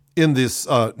this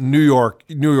New York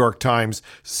Times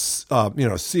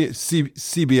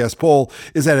CBS poll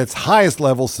is at its highest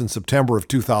level since September of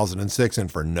 2006,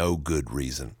 and for no good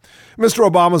reason. Mr.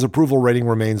 Obama's approval rating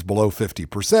remains below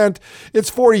 50%. It's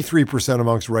 43%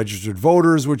 amongst registered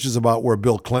voters, which is about where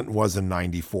Bill Clinton was in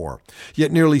 '94.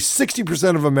 Yet nearly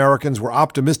 60% of Americans were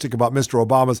optimistic about Mr.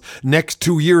 Obama's next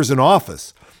 2 years in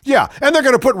office. Yeah, and they're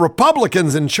going to put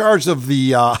Republicans in charge of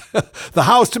the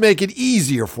House to make it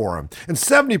easier for him. And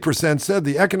 70% said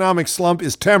the economic slump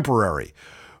is temporary.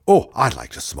 Oh, I'd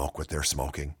like to smoke what they're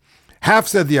smoking. Half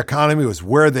said the economy was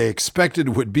where they expected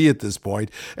it would be at this point,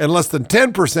 and less than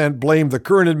 10% blamed the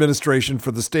current administration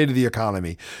for the state of the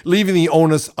economy, leaving the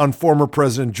onus on former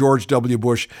President George W.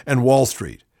 Bush and Wall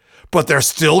Street. But they're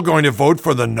still going to vote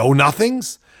for the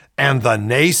know-nothings and the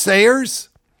naysayers?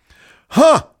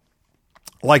 Huh!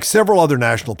 Like several other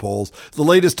national polls, the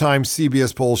latest Times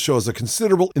CBS poll shows a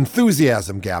considerable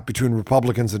enthusiasm gap between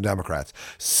Republicans and Democrats.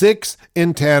 6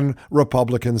 in 10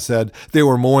 Republicans said they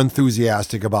were more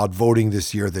enthusiastic about voting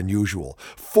this year than usual.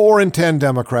 4 in 10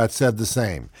 Democrats said the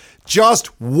same. Just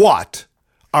what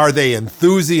are they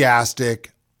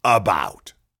enthusiastic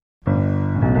about?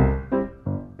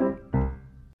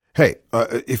 Hey,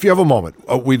 if you have a moment,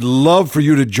 we'd love for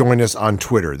you to join us on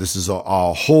Twitter. This is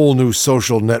a whole new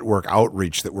social network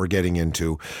outreach that we're getting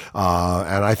into.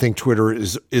 And I think Twitter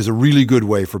is a really good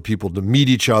way for people to meet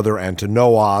each other and to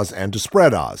know Oz and to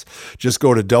spread Oz. Just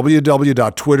go to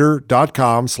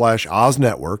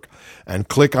www.twitter.com/OzNetwork and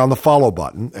click on the follow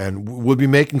button. And we'll be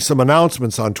making some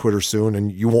announcements on Twitter soon, and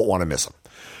you won't want to miss them.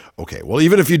 Okay, well,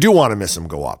 even if you do want to miss them,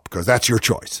 go up, because that's your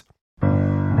choice.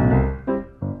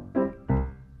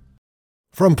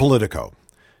 From Politico.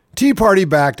 Tea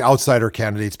Party-backed outsider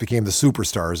candidates became the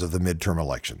superstars of the midterm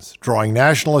elections, drawing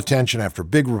national attention after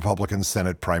big Republican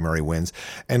Senate primary wins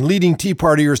and leading Tea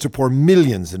Partiers to pour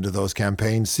millions into those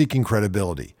campaigns seeking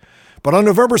credibility. But on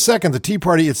November 2nd, the Tea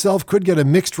Party itself could get a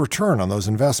mixed return on those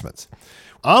investments.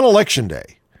 On Election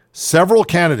Day, several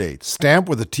candidates stamped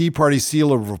with the Tea Party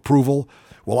seal of approval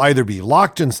will either be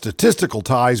locked in statistical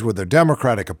ties with their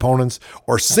Democratic opponents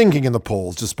or sinking in the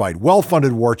polls despite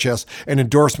well-funded war chests and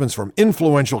endorsements from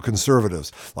influential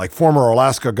conservatives like former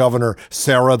Alaska Governor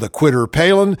Sarah the Quitter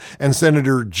Palin and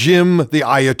Senator Jim the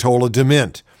Ayatollah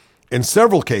DeMint. In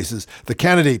several cases, the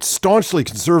candidates' staunchly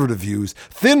conservative views,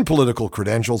 thin political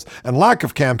credentials, and lack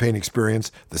of campaign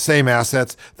experience, the same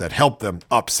assets that helped them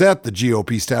upset the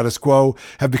GOP status quo,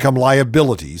 have become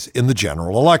liabilities in the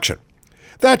general election.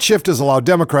 That shift has allowed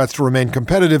Democrats to remain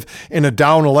competitive in a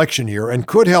down election year and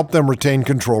could help them retain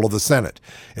control of the Senate.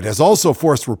 It has also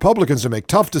forced Republicans to make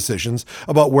tough decisions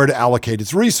about where to allocate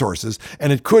its resources,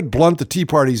 and it could blunt the Tea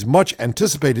Party's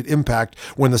much-anticipated impact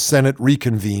when the Senate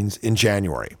reconvenes in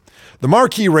January. The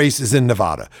marquee race is in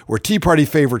Nevada, where Tea Party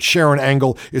favorite Sharon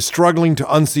Angle is struggling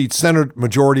to unseat Senate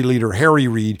Majority Leader Harry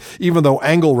Reid, even though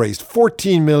Angle raised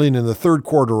 $14 million in the third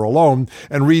quarter alone,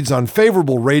 and Reid's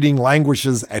unfavorable rating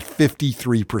languishes at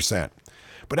 53%.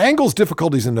 But Angle's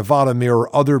difficulties in Nevada mirror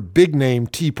other big-name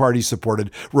Tea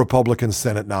Party-supported Republican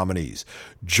Senate nominees.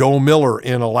 Joe Miller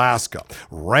in Alaska,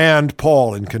 Rand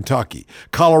Paul in Kentucky,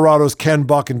 Colorado's Ken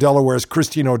Buck, and Delaware's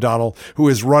Christine O'Donnell, who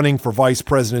is running for Vice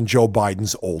President Joe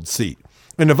Biden's old seat.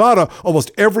 In Nevada, almost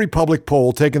every public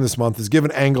poll taken this month has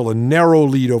given Angle a narrow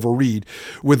lead over Reid,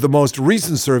 with the most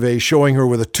recent survey showing her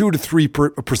with a 2 to 3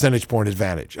 percentage point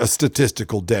advantage, a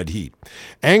statistical dead heat.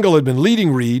 Angle had been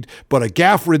leading Reid, but a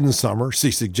gaffe-ridden summer,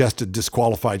 she suggested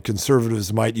disqualified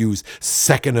conservatives might use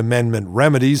Second Amendment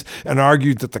remedies and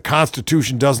argued that the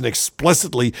Constitution doesn't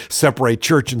explicitly separate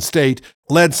church and state,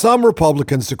 led some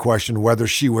Republicans to question whether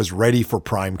she was ready for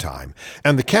prime time.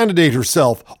 And the candidate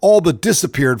herself all but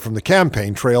disappeared from the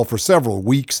campaign trail for several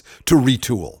weeks to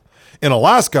retool. In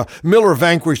Alaska, Miller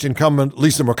vanquished incumbent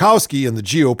Lisa Murkowski in the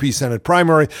GOP Senate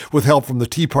primary with help from the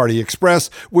Tea Party Express,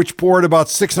 which poured about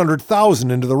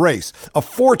 $600,000 into the race, a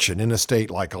fortune in a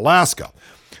state like Alaska.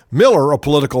 Miller, a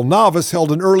political novice,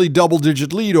 held an early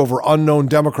double-digit lead over unknown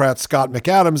Democrat Scott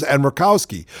McAdams and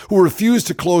Murkowski, who refused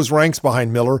to close ranks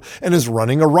behind Miller and is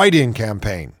running a write-in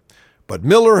campaign. But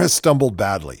Miller has stumbled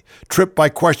badly, tripped by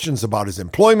questions about his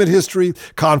employment history,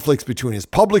 conflicts between his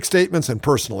public statements and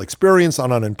personal experience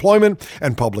on unemployment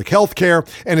and public health care,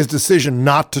 and his decision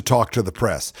not to talk to the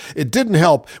press. It didn't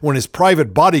help when his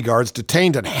private bodyguards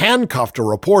detained and handcuffed a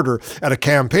reporter at a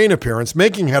campaign appearance,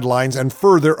 making headlines and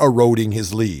further eroding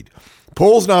his lead.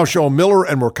 Polls now show Miller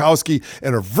and Murkowski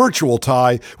in a virtual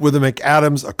tie, with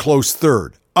McAdams a close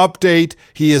third. Update,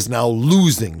 he is now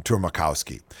losing to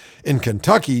Murkowski. In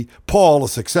Kentucky, Paul, a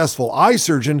successful eye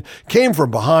surgeon, came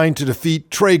from behind to defeat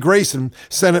Trey Grayson,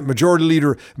 Senate Majority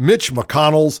Leader Mitch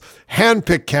McConnell's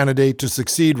handpicked candidate to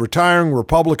succeed retiring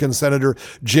Republican Senator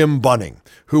Jim Bunning,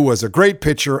 who was a great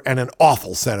pitcher and an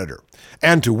awful senator,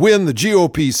 and to win the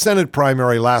GOP Senate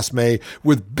primary last May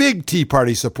with big Tea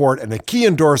Party support and a key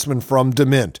endorsement from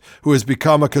DeMint, who has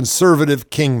become a conservative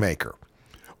kingmaker.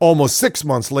 Almost 6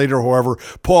 months later, however,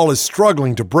 Paul is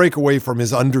struggling to break away from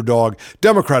his underdog,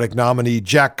 Democratic nominee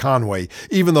Jack Conway,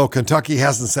 even though Kentucky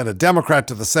hasn't sent a Democrat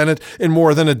to the Senate in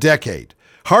more than a decade.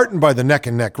 Heartened by the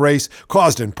neck-and-neck race,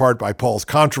 caused in part by Paul's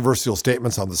controversial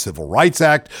statements on the Civil Rights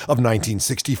Act of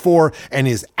 1964 and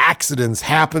his accidents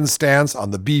happenstance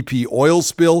on the BP oil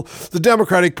spill, the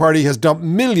Democratic Party has dumped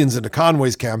millions into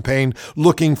Conway's campaign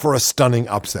looking for a stunning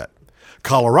upset.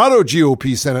 Colorado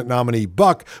GOP Senate nominee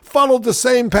Buck followed the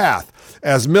same path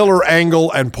as Miller,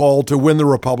 Engel, and Paul to win the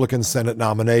Republican Senate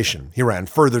nomination. He ran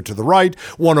further to the right,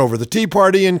 won over the Tea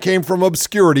Party, and came from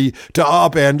obscurity to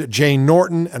upend Jane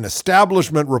Norton, an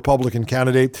establishment Republican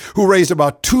candidate who raised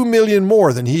about $2 million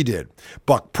more than he did.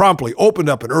 Buck promptly opened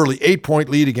up an early 8-point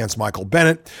lead against Michael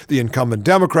Bennet, the incumbent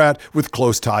Democrat with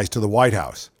close ties to the White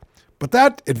House. But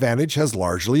that advantage has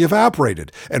largely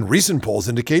evaporated, and recent polls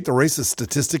indicate the race is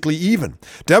statistically even.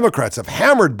 Democrats have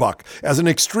hammered Buck as an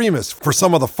extremist for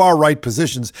some of the far-right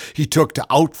positions he took to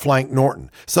outflank Norton,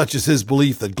 such as his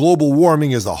belief that global warming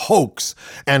is a hoax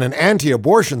and an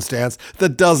anti-abortion stance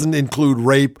that doesn't include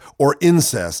rape or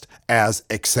incest as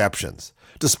exceptions.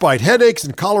 Despite headaches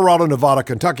in Colorado, Nevada,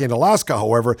 Kentucky, and Alaska,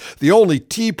 however, the only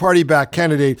Tea Party-backed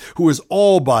candidate who is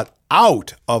all but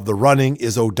out of the running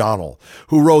is O'Donnell,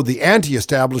 who rode the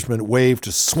anti-establishment wave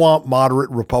to swamp moderate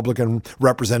Republican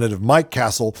Representative Mike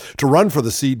Castle to run for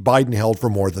the seat Biden held for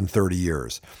more than 30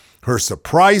 years. Her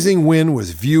surprising win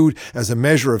was viewed as a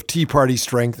measure of Tea Party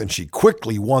strength, and she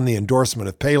quickly won the endorsement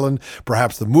of Palin,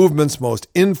 perhaps the movement's most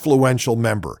influential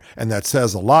member. And that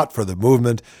says a lot for the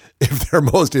movement if their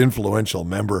most influential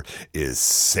member is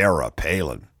Sarah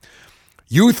Palin.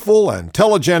 Youthful and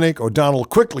telegenic, O'Donnell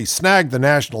quickly snagged the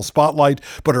national spotlight,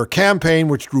 but her campaign,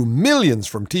 which drew millions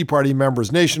from Tea Party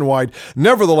members nationwide,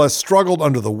 nevertheless struggled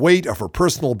under the weight of her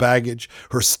personal baggage.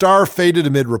 Her star faded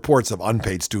amid reports of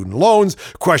unpaid student loans,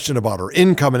 question about her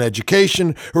income and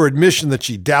education, her admission that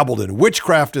she dabbled in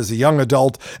witchcraft as a young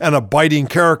adult, and a biting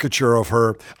caricature of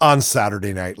her on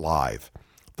Saturday Night Live.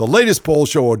 The latest polls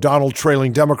show O'Donnell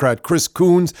trailing Democrat Chris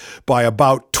Coons by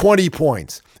about 20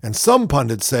 points. And some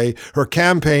pundits say her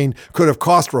campaign could have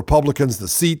cost Republicans the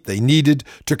seat they needed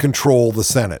to control the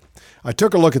Senate. I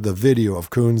took a look at the video of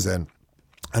Coons and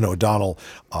O'Donnell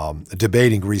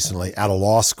debating recently at a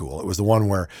law school. It was the one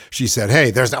where she said,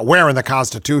 hey, where in the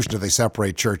Constitution do they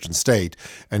separate church and state?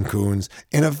 And Coons,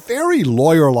 in a very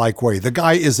lawyer-like way, the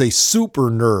guy is a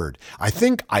super nerd. I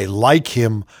think I like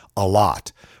him a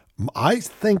lot. I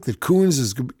think that Coons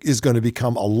is going to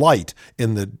become a light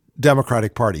in the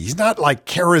Democratic Party. He's not like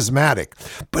charismatic,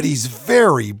 but he's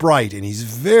very bright and he's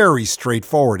very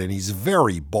straightforward and he's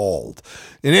very bald.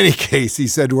 In any case, he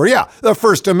said to her, yeah, the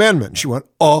First Amendment. She went,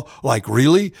 oh, like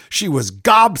really? She was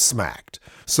gobsmacked.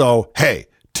 So, hey,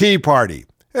 Tea Party.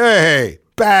 Hey,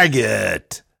 bag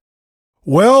it.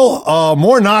 Well,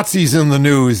 more Nazis in the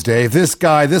news, Dave. This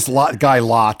guy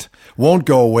Lott, won't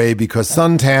go away because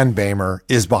suntan Boehmer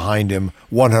is behind him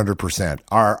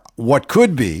 100%. What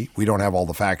could be, we don't have all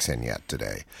the facts in yet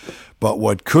today, but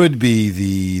what could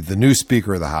be the new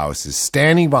Speaker of the House is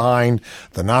standing behind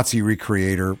the Nazi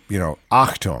recreator,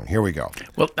 Achtung. Here we go.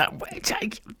 Well,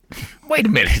 wait a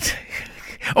minute.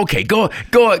 Okay, go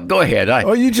ahead.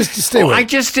 You just stay with it. I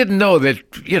just didn't know that,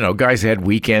 guys had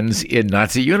weekends in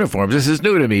Nazi uniforms. This is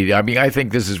new to me. I mean, I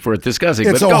think this is worth discussing.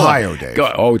 It's Ohio, Dave.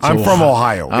 I'm from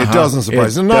Ohio. Uh-huh. It doesn't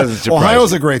surprise me.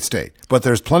 Ohio's a great state, but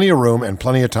there's plenty of room and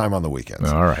plenty of time on the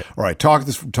weekends. All right.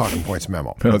 This from Talking Points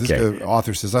memo. Okay. This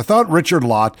author says, I thought Richard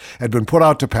Lott had been put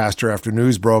out to pasture after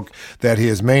news broke that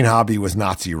his main hobby was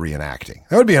Nazi reenacting.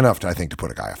 That would be enough, I think, to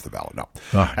put a guy off the ballot. No.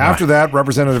 After that,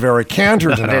 Representative Eric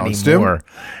Cantor denounced him.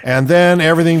 And then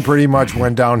everything pretty much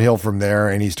went downhill from there,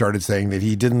 and he started saying that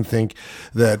he didn't think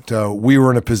that we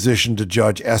were in a position to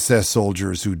judge SS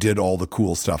soldiers who did all the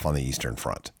cool stuff on the Eastern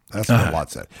Front. That's what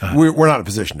Lott said. We're not in a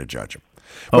position to judge him.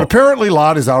 But apparently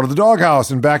Lott is out of the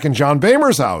doghouse and back in John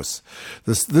Boehmer's house.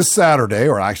 This Saturday,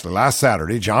 or actually last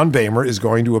Saturday, John Boehmer is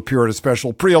going to appear at a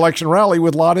special pre-election rally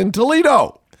with Lott in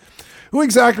Toledo. Who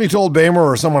exactly told Boehmer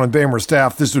or someone on Boehmer's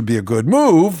staff this would be a good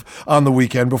move on the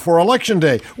weekend before Election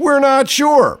Day? We're not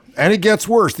sure. And it gets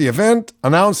worse. The event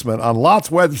announcement on Lott's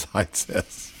website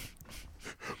says,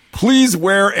 please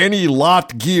wear any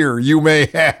Lott gear you may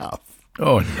have.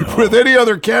 Oh, no. With any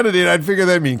other candidate, I'd figure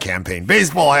that'd mean campaign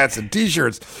baseball hats and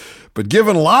T-shirts. But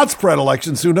given Lott's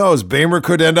predilections, who knows? Boehmer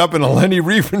could end up in a Leni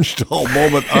Riefenstahl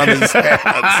moment on his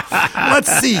hands.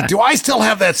 Let's see. Do I still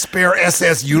have that spare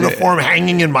SS uniform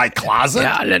hanging in my closet?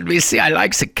 Yeah, let me see. I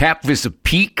like the cap with a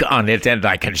peak on it, and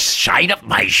I can shine up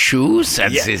my shoes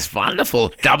and these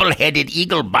wonderful double-headed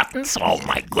eagle buttons. Oh,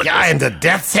 my goodness. Yeah, and the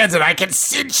death's heads that I can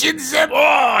cinch in them.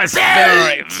 Oh, it's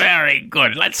very, very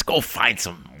good. Let's go find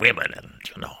some women and,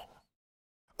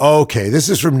 Okay, this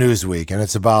is from Newsweek, and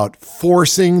it's about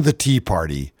forcing the Tea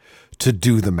Party to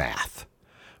do the math.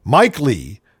 Mike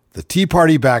Lee, the Tea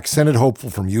Party-backed Senate hopeful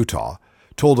from Utah,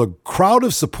 told a crowd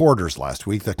of supporters last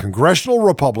week that congressional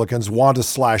Republicans want to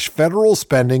slash federal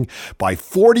spending by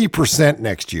 40%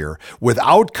 next year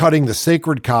without cutting the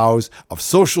sacred cows of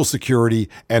Social Security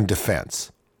and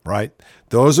defense, right?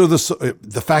 Those are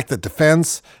the fact that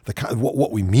defense,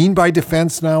 what we mean by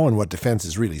defense now and what defense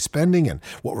is really spending and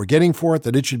what we're getting for it,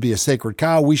 that it should be a sacred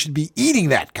cow. We should be eating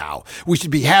that cow. We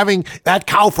should be having that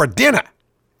cow for dinner.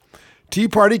 Tea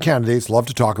Party candidates love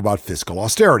to talk about fiscal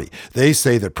austerity. They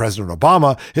say that President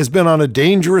Obama has been on a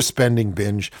dangerous spending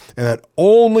binge and that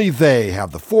only they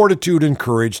have the fortitude and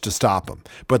courage to stop him.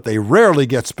 But they rarely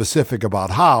get specific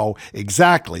about how,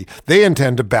 exactly, they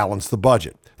intend to balance the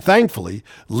budget. Thankfully,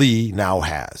 Lee now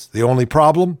has. The only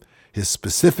problem? His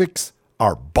specifics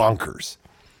are bonkers.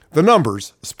 The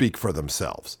numbers speak for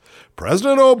themselves.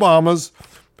 President Obama's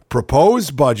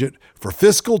proposed budget for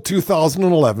fiscal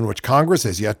 2011, which Congress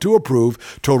has yet to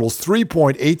approve, totals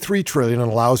 $3.83 trillion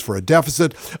and allows for a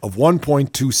deficit of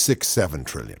 $1.267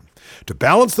 trillion. To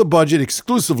balance the budget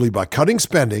exclusively by cutting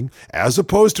spending, as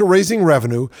opposed to raising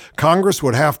revenue, Congress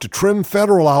would have to trim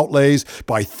federal outlays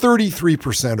by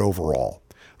 33% overall.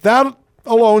 That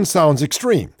alone sounds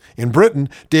extreme. In Britain,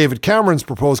 David Cameron's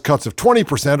proposed cuts of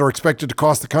 20% are expected to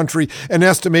cost the country an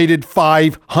estimated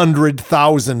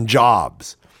 500,000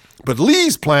 jobs. But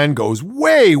Lee's plan goes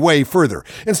way, way further.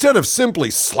 Instead of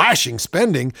simply slashing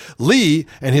spending, Lee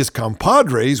and his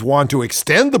compadres want to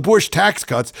extend the Bush tax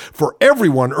cuts for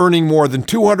everyone earning more than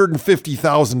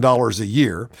 $250,000 a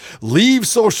year, leave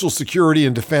Social Security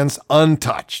and defense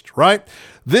untouched, right?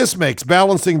 This makes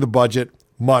balancing the budget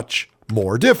much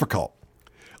more difficult.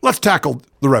 Let's tackle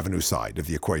the revenue side of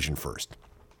the equation first.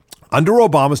 Under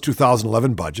Obama's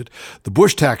 2011 budget, the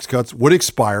Bush tax cuts would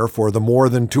expire for the more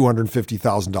than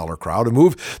 $250,000 crowd, a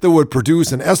move that would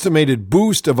produce an estimated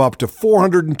boost of up to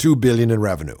 $402 billion in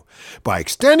revenue. By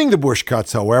extending the Bush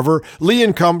cuts, however, Lee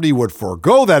and company would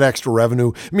forego that extra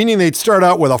revenue, meaning they'd start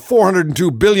out with a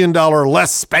 $402 billion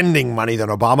less spending money than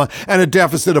Obama and a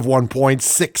deficit of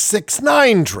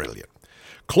 $1.669 trillion.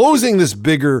 Closing this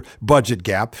bigger budget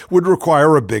gap would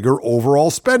require a bigger overall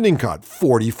spending cut,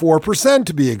 44%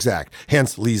 to be exact,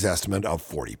 hence Lee's estimate of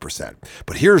 40%.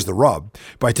 But here's the rub.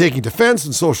 By taking defense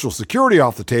and Social Security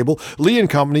off the table, Lee and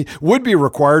company would be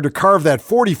required to carve that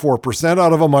 44%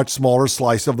 out of a much smaller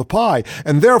slice of the pie,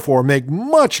 and therefore make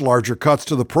much larger cuts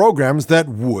to the programs that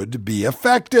would be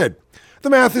affected. The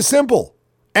math is simple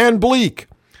and bleak.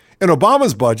 In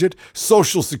Obama's budget,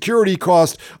 Social Security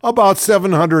cost about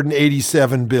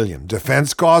 $787 billion.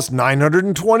 Defense cost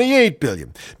 $928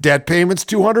 billion. Debt payments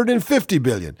 $250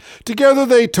 billion. Together,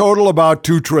 they total about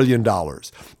 $2 trillion.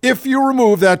 If you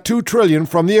remove that $2 trillion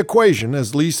from the equation,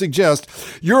 as Lee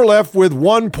suggests, you're left with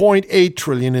 $1.8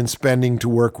 trillion in spending to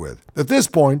work with. At this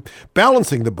point,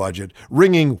 balancing the budget,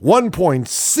 wringing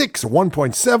 $1.6 or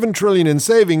 $1.7 trillion in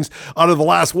savings out of the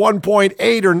last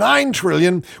 $1.8 or $9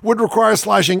 trillion would require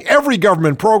slashing every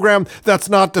government program that's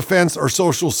not defense or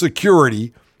Social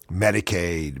Security,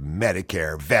 Medicaid,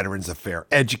 Medicare, Veterans Affairs,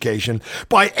 education,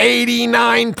 by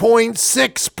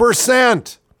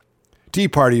 89.6%. Tea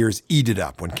Partiers eat it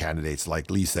up when candidates like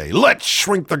Lee say, let's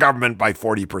shrink the government by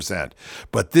 40%.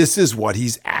 But this is what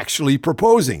he's actually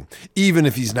proposing, even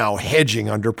if he's now hedging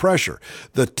under pressure.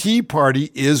 The Tea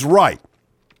Party is right.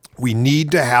 We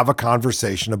need to have a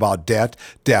conversation about debt,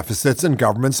 deficits, and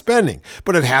government spending,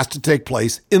 but it has to take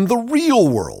place in the real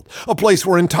world, a place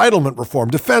where entitlement reform,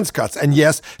 defense cuts, and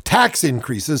yes, tax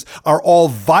increases are all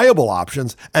viable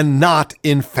options and not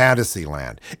in fantasy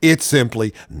land. It's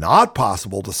simply not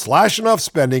possible to slash enough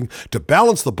spending to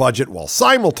balance the budget while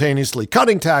simultaneously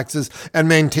cutting taxes and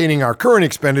maintaining our current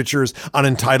expenditures on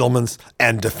entitlements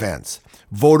and defense.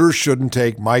 Voters shouldn't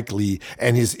take Mike Lee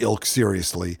and his ilk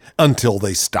seriously until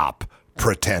they stop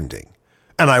pretending.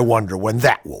 And I wonder when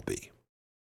that will be.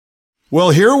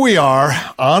 Well, here we are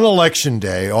on Election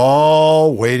Day,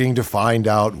 all waiting to find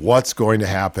out what's going to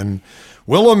happen.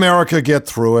 Will America get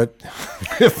through it?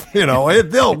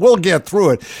 We'll get through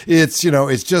it.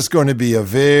 It's just going to be a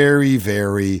very,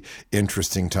 very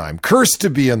interesting time. Cursed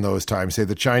to be in those times, say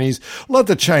the Chinese. Let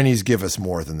the Chinese give us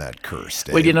more than that curse,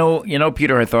 Dave. Well,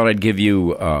 Peter, I thought I'd give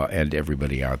you and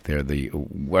everybody out there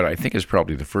what I think is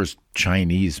probably the first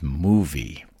Chinese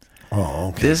movie. Oh,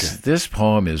 okay. This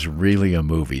poem is really a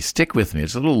movie. Stick with me.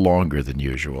 It's a little longer than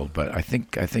usual, but I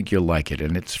think you'll like it.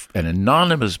 And it's an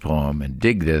anonymous poem, and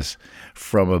dig this,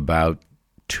 from about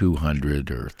 200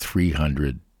 or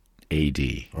 300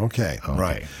 A.D. Okay,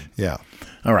 right. Yeah.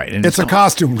 All right. And it's a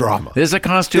costume drama. It's a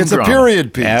costume drama. It's a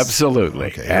period piece. Absolutely.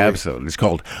 Okay, absolutely. It's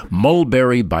called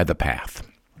Mulberry by the Path.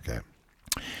 Okay.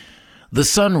 The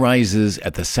sun rises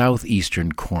at the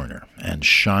southeastern corner and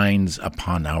shines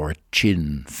upon our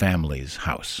Chin family's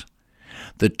house.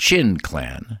 The Chin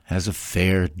clan has a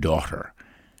fair daughter.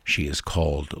 She is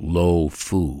called Lo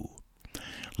Fu.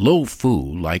 Lo Fu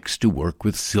likes to work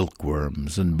with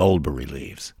silkworms and mulberry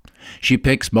leaves. She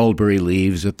picks mulberry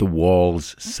leaves at the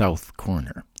wall's south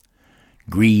corner.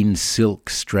 Green silk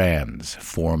strands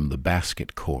form the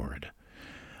basket cord.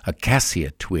 A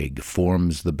cassia twig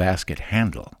forms the basket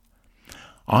handle.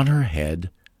 On her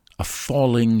head, a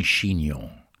falling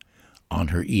chignon. On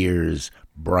her ears,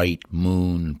 bright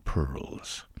moon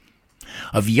pearls.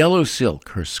 Of yellow silk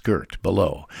her skirt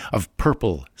below, of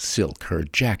purple silk her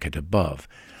jacket above.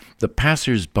 The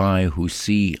passers-by who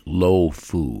see Lo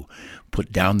Fu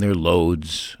put down their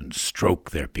loads and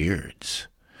stroke their beards.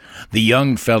 The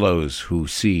young fellows who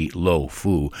see Lo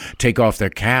Fu take off their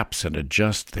caps and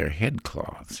adjust their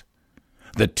headcloths.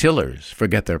 The tillers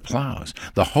forget their plows,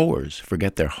 the hoers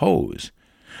forget their hoes.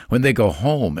 When they go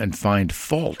home and find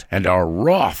fault and are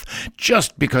wroth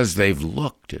just because they've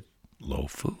looked at Lo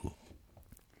Fu.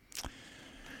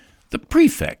 The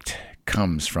prefect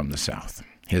comes from the south.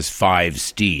 His 5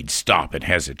 steeds stop and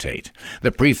hesitate.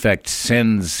 The prefect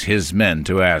sends his men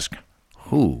to ask,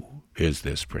 "Who is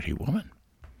this pretty woman?"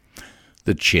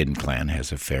 The Chin clan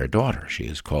has a fair daughter. She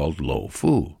is called Lo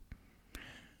Fu.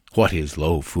 What is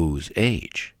Lo Fu's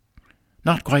age?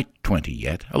 Not quite 20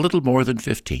 yet, a little more than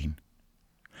 15.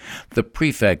 The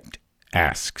prefect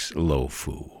asks Lo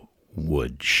Fu,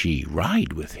 would she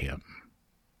ride with him?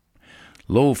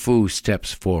 Lo Fu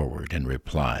steps forward and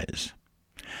replies,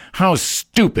 "How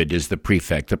stupid is the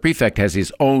prefect! The prefect has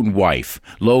his own wife.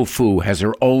 Lo Fu has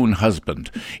her own husband.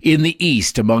 In the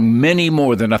east, among many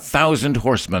more than 1,000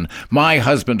 horsemen, my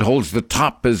husband holds the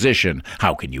top position.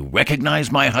 How can you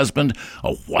recognize my husband?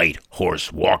 A white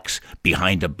horse walks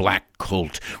behind a black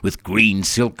colt. With green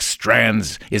silk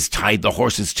strands is tied the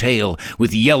horse's tail.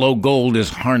 With yellow gold is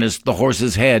harnessed the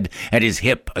horse's head. At his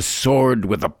hip a sword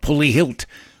with a pulley hilt,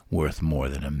 worth more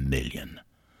than $1 million.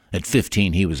 At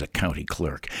 15, he was a county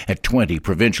clerk. At 20,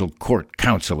 provincial court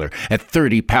councillor. At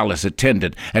 30, palace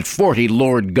attendant. At 40,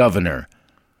 lord governor.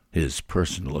 His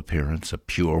personal appearance, a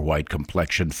pure white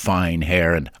complexion, fine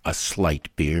hair, and a slight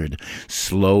beard.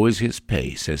 Slow is his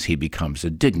pace as he becomes a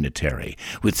dignitary.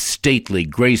 With stately,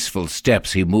 graceful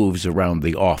steps he moves around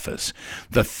the office.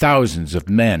 The thousands of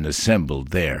men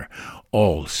assembled there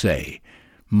all say,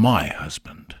 'My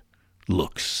husband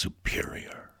looks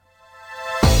superior.'"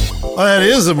 That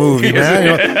is a movie, man. You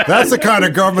know, that's the kind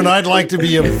of government I'd like to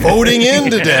be voting in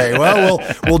today. Well,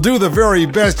 we'll do the very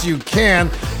best you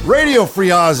can. Radio Free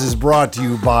Oz is brought to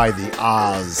you by the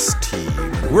Oz team.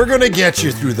 We're going to get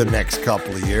you through the next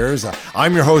couple of years.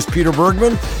 I'm your host, Peter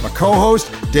Bergman. My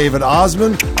co-host, David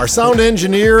Osmond. Our sound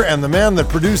engineer and the man that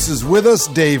produces with us,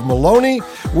 Dave Maloney.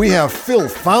 We have Phil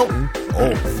Fountain.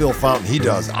 Oh, Phil Fountain, he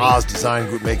does. Oz Design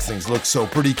Group makes things look so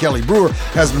pretty. Kelly Brewer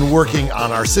has been working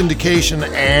on our syndication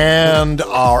and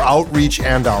our outreach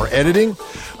and our editing.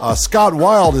 Scott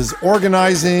Wild is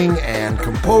organizing and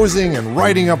composing and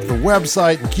writing up the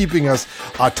website and keeping us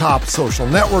atop social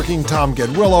networking. Tom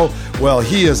Gedwillow, well,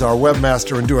 he is our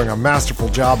webmaster and doing a masterful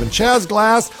job. And Chaz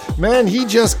Glass, man, he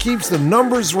just keeps the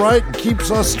numbers right and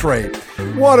keeps us straight.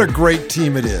 What a great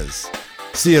team it is.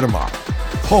 See you tomorrow.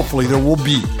 Hopefully there will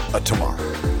be a tomorrow.